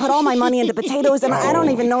apart, I put all my money into potatoes, and I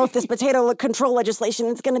don't even know if this potato control legislation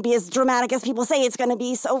is going to be as dramatic as people say it's going to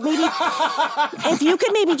be. So maybe... if you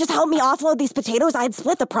could maybe just help me offload these potatoes, I'd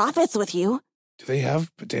split the profits with you. Do they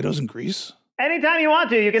have potatoes in Greece? Anytime you want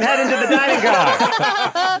to, you can head into the dining car.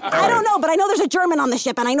 I don't know, but I know there's a German on the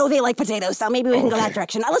ship, and I know they like potatoes, so maybe we can go that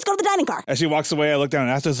direction. Let's go to the dining car. As she walks away, I look down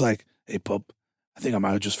and Asta's like, hey, pup, I think I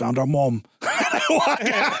might have just found our mom. I walk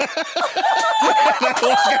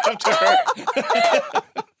after her.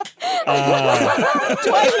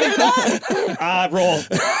 Do I hear that? Roll.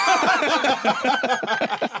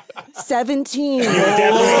 17. You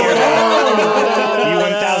definitely hear that. You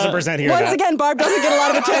 1,000% hear that. Once again, Barb doesn't get a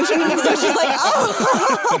lot of attention, so she's like,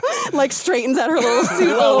 oh, straightens out her little suit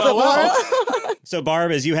a little bit more. So,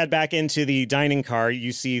 Barb, as you head back into the dining car,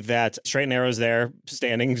 you see that Straight and Narrow's there,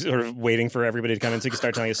 standing, sort of waiting for everybody to come in so you can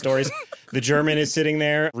start telling you stories. The German is sitting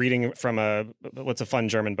there reading from what's a fun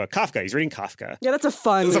German book? Kafka. He's reading Kafka. Yeah, that's a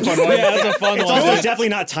fun one. Yeah, that's a fun one. It's also definitely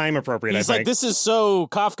not time appropriate, He's I think. like, this is so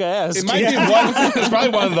Kafka-esque. It might be it's probably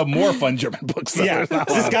one of the more fun German books. Yeah.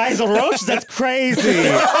 This guy's a roach? That's crazy.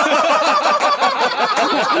 Couldn't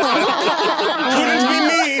be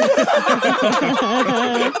me. All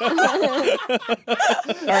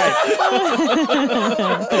right.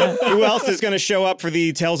 Who else is going to show up for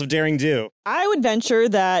the Tales of Daring Do? I would venture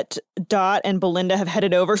that Dot and Belinda have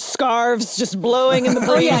headed over, scarves just blowing in the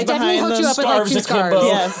breeze behind definitely hooked them. you up with 2 scarves.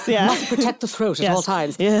 Yes, yeah. Must protect the throat at all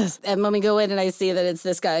times. Yes. And when we go in and I see that it's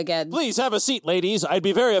this guy again. Please have a seat, ladies. I'd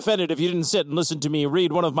be very offended if you didn't sit and listen to me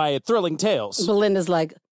read one of my thrilling tales. Belinda's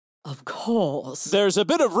like, of course. There's a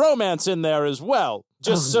bit of romance in there as well.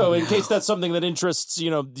 Just in case that's something that interests,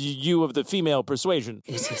 you of the female persuasion.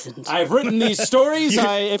 It isn't. I've written these stories.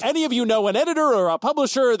 If any of you know an editor or a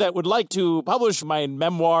publisher that would like to publish my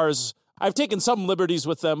memoirs, I've taken some liberties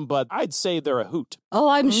with them, but I'd say they're a hoot. Oh,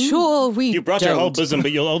 I'm sure we You brought your whole bosom,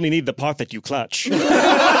 but you'll only need the part that you clutch. So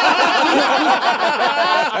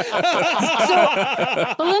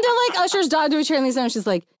Belinda ushers Dot into a chair and leans down and she's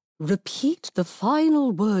like, repeat the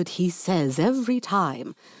final word he says every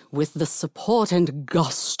time with the support and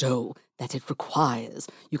gusto that it requires.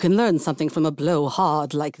 You can learn something from a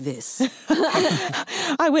blowhard like this.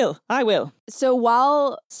 I will. So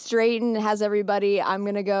while Straighten has everybody, I'm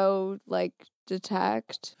going to go, like,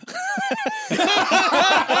 detect. I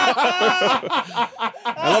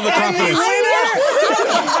love the confidence.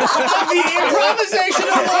 The Improvisation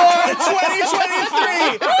Award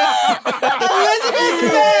 2023, Elizabeth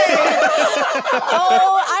May.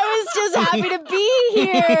 Oh, I was just happy to be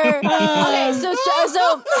here. Okay, so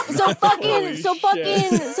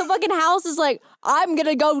fucking House is like, I'm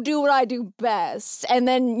gonna go do what I do best, and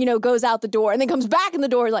then goes out the door, and then comes back in the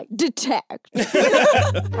door like detect.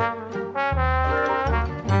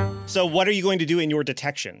 So what are you going to do in your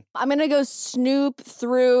detection? I'm gonna go snoop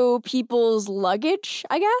through people's luggage,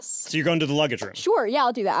 I guess. So you're going to the luggage room. Sure, yeah,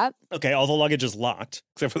 I'll do that. Okay, all the luggage is locked.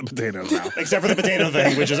 Except for the potatoes now. Except for the potato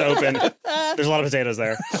thing, which is open. There's a lot of potatoes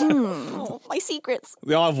there. Oh, my secrets.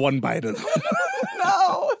 They all have one bite in them.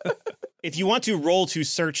 No. If you want to roll to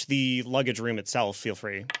search the luggage room itself, feel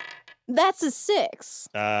free. That's a 6.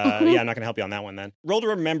 Yeah, I'm not going to help you on that one then. Roll to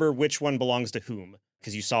remember which one belongs to whom,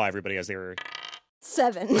 because you saw everybody as they were...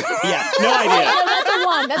 7. Yeah, no idea. No, that's a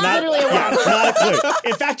 1. That's literally a 1. Yeah, not a clue.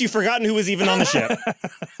 In fact, you've forgotten who was even on the ship.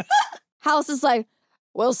 House is like,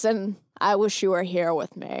 Wilson, I wish you were here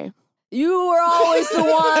with me. You were always the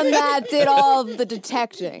one that did all of the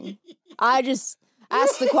detecting. I just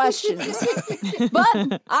asked the questions.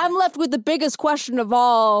 But I'm left with the biggest question of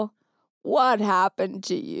all. What happened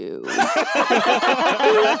to you? Who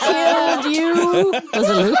killed you? Was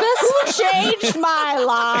it Lupus? Who changed my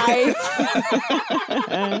life?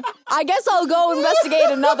 I guess I'll go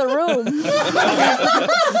investigate another room.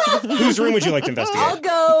 Whose room would you like to investigate? I'll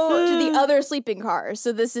go to the other sleeping car.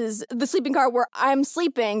 So this is the sleeping car where I'm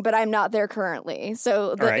sleeping, but I'm not there currently.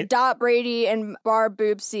 So the Dot Brady and Barb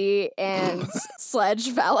Boopsie and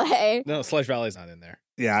Sledge Valet. No, Sledge Valet's not in there.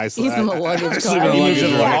 Yeah, he's in the luggage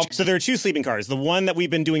car. So there are 2 sleeping cars. The one that we've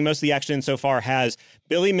been doing most of the action in so far has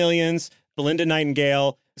Billy Millions, Belinda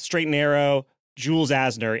Nightingale, Straight and Arrow, Jules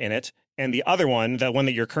Asner in it. And the other one, the one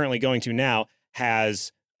that you're currently going to now,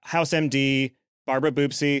 has House MD, Barbara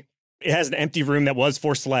Boopsie. It has an empty room that was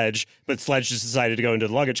for Sledge, but Sledge just decided to go into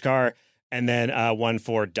the luggage car. And then one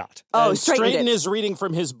for Dot. Oh, Straighten is reading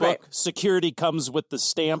from his book, Security Comes with the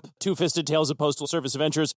Stamp, Two-Fisted Tales of Postal Service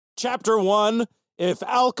Adventures. Chapter 1, if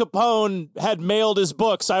Al Capone had mailed his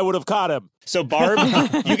books, I would have caught him. So, Barb,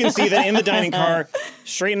 you can see that in the dining car,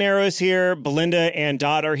 Straight and Arrow is here, Belinda and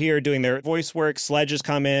Dot are here doing their voice work, Sledge has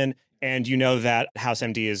come in, and you know that House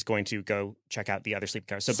MD is going to go check out the other sleeping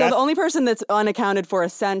cars. So the only person that's unaccounted for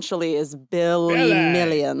essentially is Billy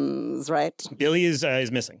Millions, right? Billy is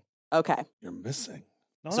missing. Okay. You're missing.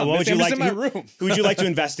 So what would you like? Who would you like to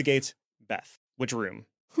investigate, Beth? Which room?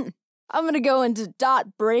 I'm going to go into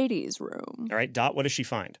Dot Brady's room. All right, Dot, what does she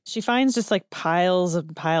find? She finds just like piles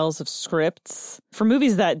of scripts for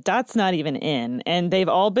movies that Dot's not even in. And they've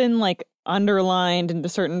all been like underlined into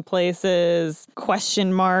certain places,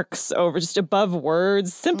 question marks over just above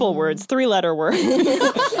words, simple words, 3-letter words.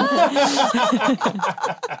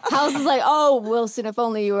 House is like, oh, Wilson, if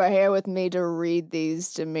only you were here with me to read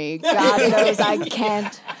these to me. God knows I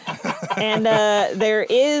can't. And there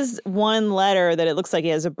is one letter that it looks like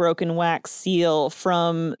it has a broken wax seal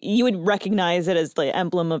from, you would recognize it as the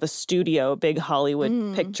emblem of a studio, a big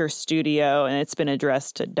Hollywood picture studio, and it's been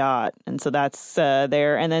addressed to Dot. And so that's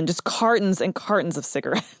there. And then just cartons and cartons of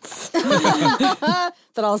cigarettes. That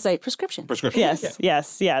all say prescription. Yes.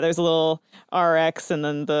 Yeah, there's a little RX and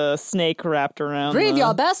then the snake wrapped around. Breathe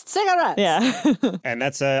your best cigarettes. Yeah. And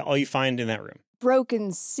that's all you find in that room.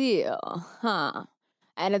 Broken seal, huh?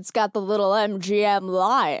 And it's got the little MGM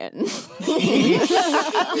lion.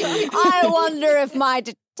 I wonder if my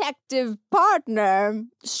detective partner,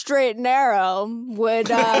 Straight and Arrow, would...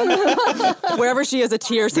 Wherever she has a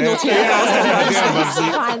tear, single tear.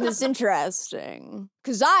 Find this interesting.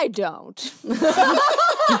 Because I don't. All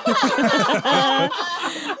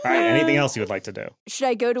right, anything else you would like to do? Should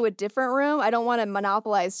I go to a different room? I don't want to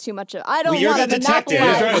monopolize too much of... I don't You're want the to detective.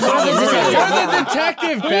 monopolize... You're the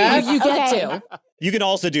detective, Beth. You get to. You can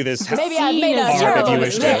also do this. Maybe I made a Barb, terrible if you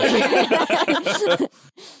wish mistake.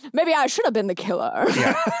 Maybe I should have been the killer.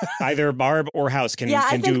 Yeah. Either Barb or House can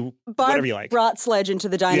do whatever you like. Brought Sledge into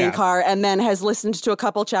the dining car and then has listened to a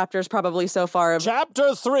couple chapters probably so far.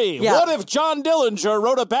 Chapter 3. Yeah. What if John Dillinger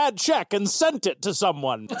wrote a bad check and sent it to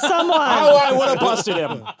someone? Someone. How I would have busted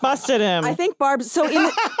him. I think Barb. So in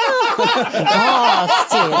the,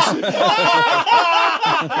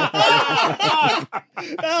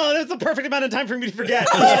 Oh, that's the perfect amount of time for me to forget.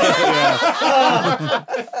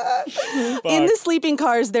 In the sleeping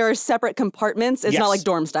cars, there are separate compartments. It's Yes. not like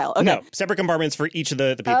dorm style. Okay. No, separate compartments for each of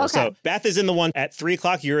the people. Okay. So Beth is in the one at 3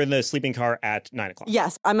 o'clock. You're in the sleeping car at 9 o'clock.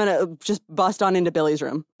 Yes, I'm going to just bust on into Billy's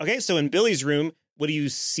room. Okay, so in Billy's room, what do you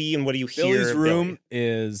see and what do you hear? Billy's room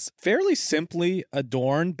is fairly simply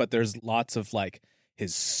adorned, but there's lots of like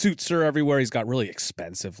his suits are everywhere. He's got really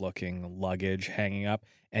expensive looking luggage hanging up,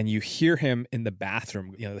 and you hear him in the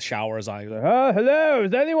bathroom. You know, the shower is on. He's like, "Oh, hello,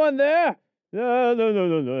 is anyone there?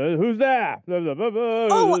 No. Who's there?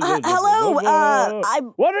 Oh, hello.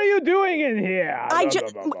 What are you doing in here?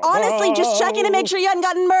 Honestly, just checking to make sure you hadn't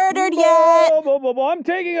gotten murdered yet. I'm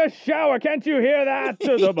taking a shower. Can't you hear that?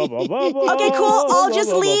 Okay, cool. I'll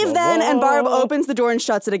just leave then. And Barb opens the door and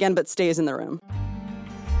shuts it again, but stays in the room.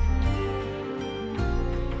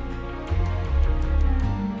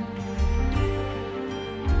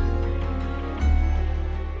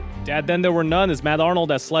 Dad Then There Were None is Matt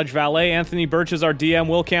Arnold as Sledge Valet, Anthony Birch as our DM,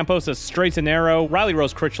 Will Campos as Straight and Narrow, Riley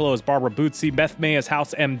Rose Critchlow as Barbara Bootsy, Beth May as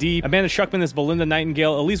House MD, Amanda Schuckman as Belinda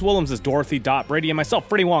Nightingale, Elise Willems as Dorothy Dot Brady, and myself,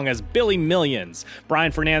 Freddie Wong, as Billy Millions.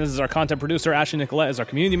 Brian Fernandez is our content producer, Ashley Nicolette is our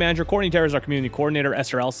community manager, Courtney Terry is our community coordinator,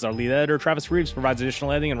 Esther Ellis is our lead editor, Travis Reeves provides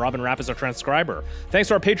additional editing, and Robin Rapp is our transcriber. Thanks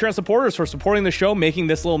to our Patreon supporters for supporting the show, making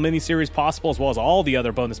this little mini-series possible, as well as all the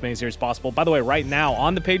other bonus mini-series possible. By the way, right now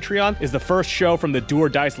on the Patreon is the first show from the Do or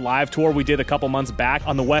Dice live tour we did a couple months back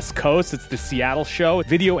on the West Coast. It's the Seattle show.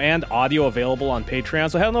 Video and audio available on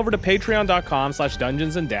Patreon. So head on over to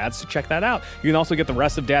patreon.com/Dungeons and Dads to check that out. You can also get the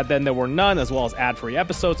rest of Dad Then There Were None, as well as ad-free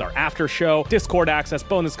episodes, our after show, Discord access,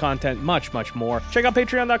 bonus content, much, much more. Check out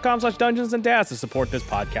patreon.com/Dungeons and Dads to support this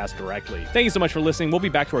podcast directly. Thank you so much for listening. We'll be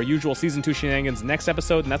back to our usual season 2 shenanigans next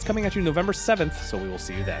episode, and that's coming at you November 7th. So we will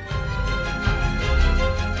see you then.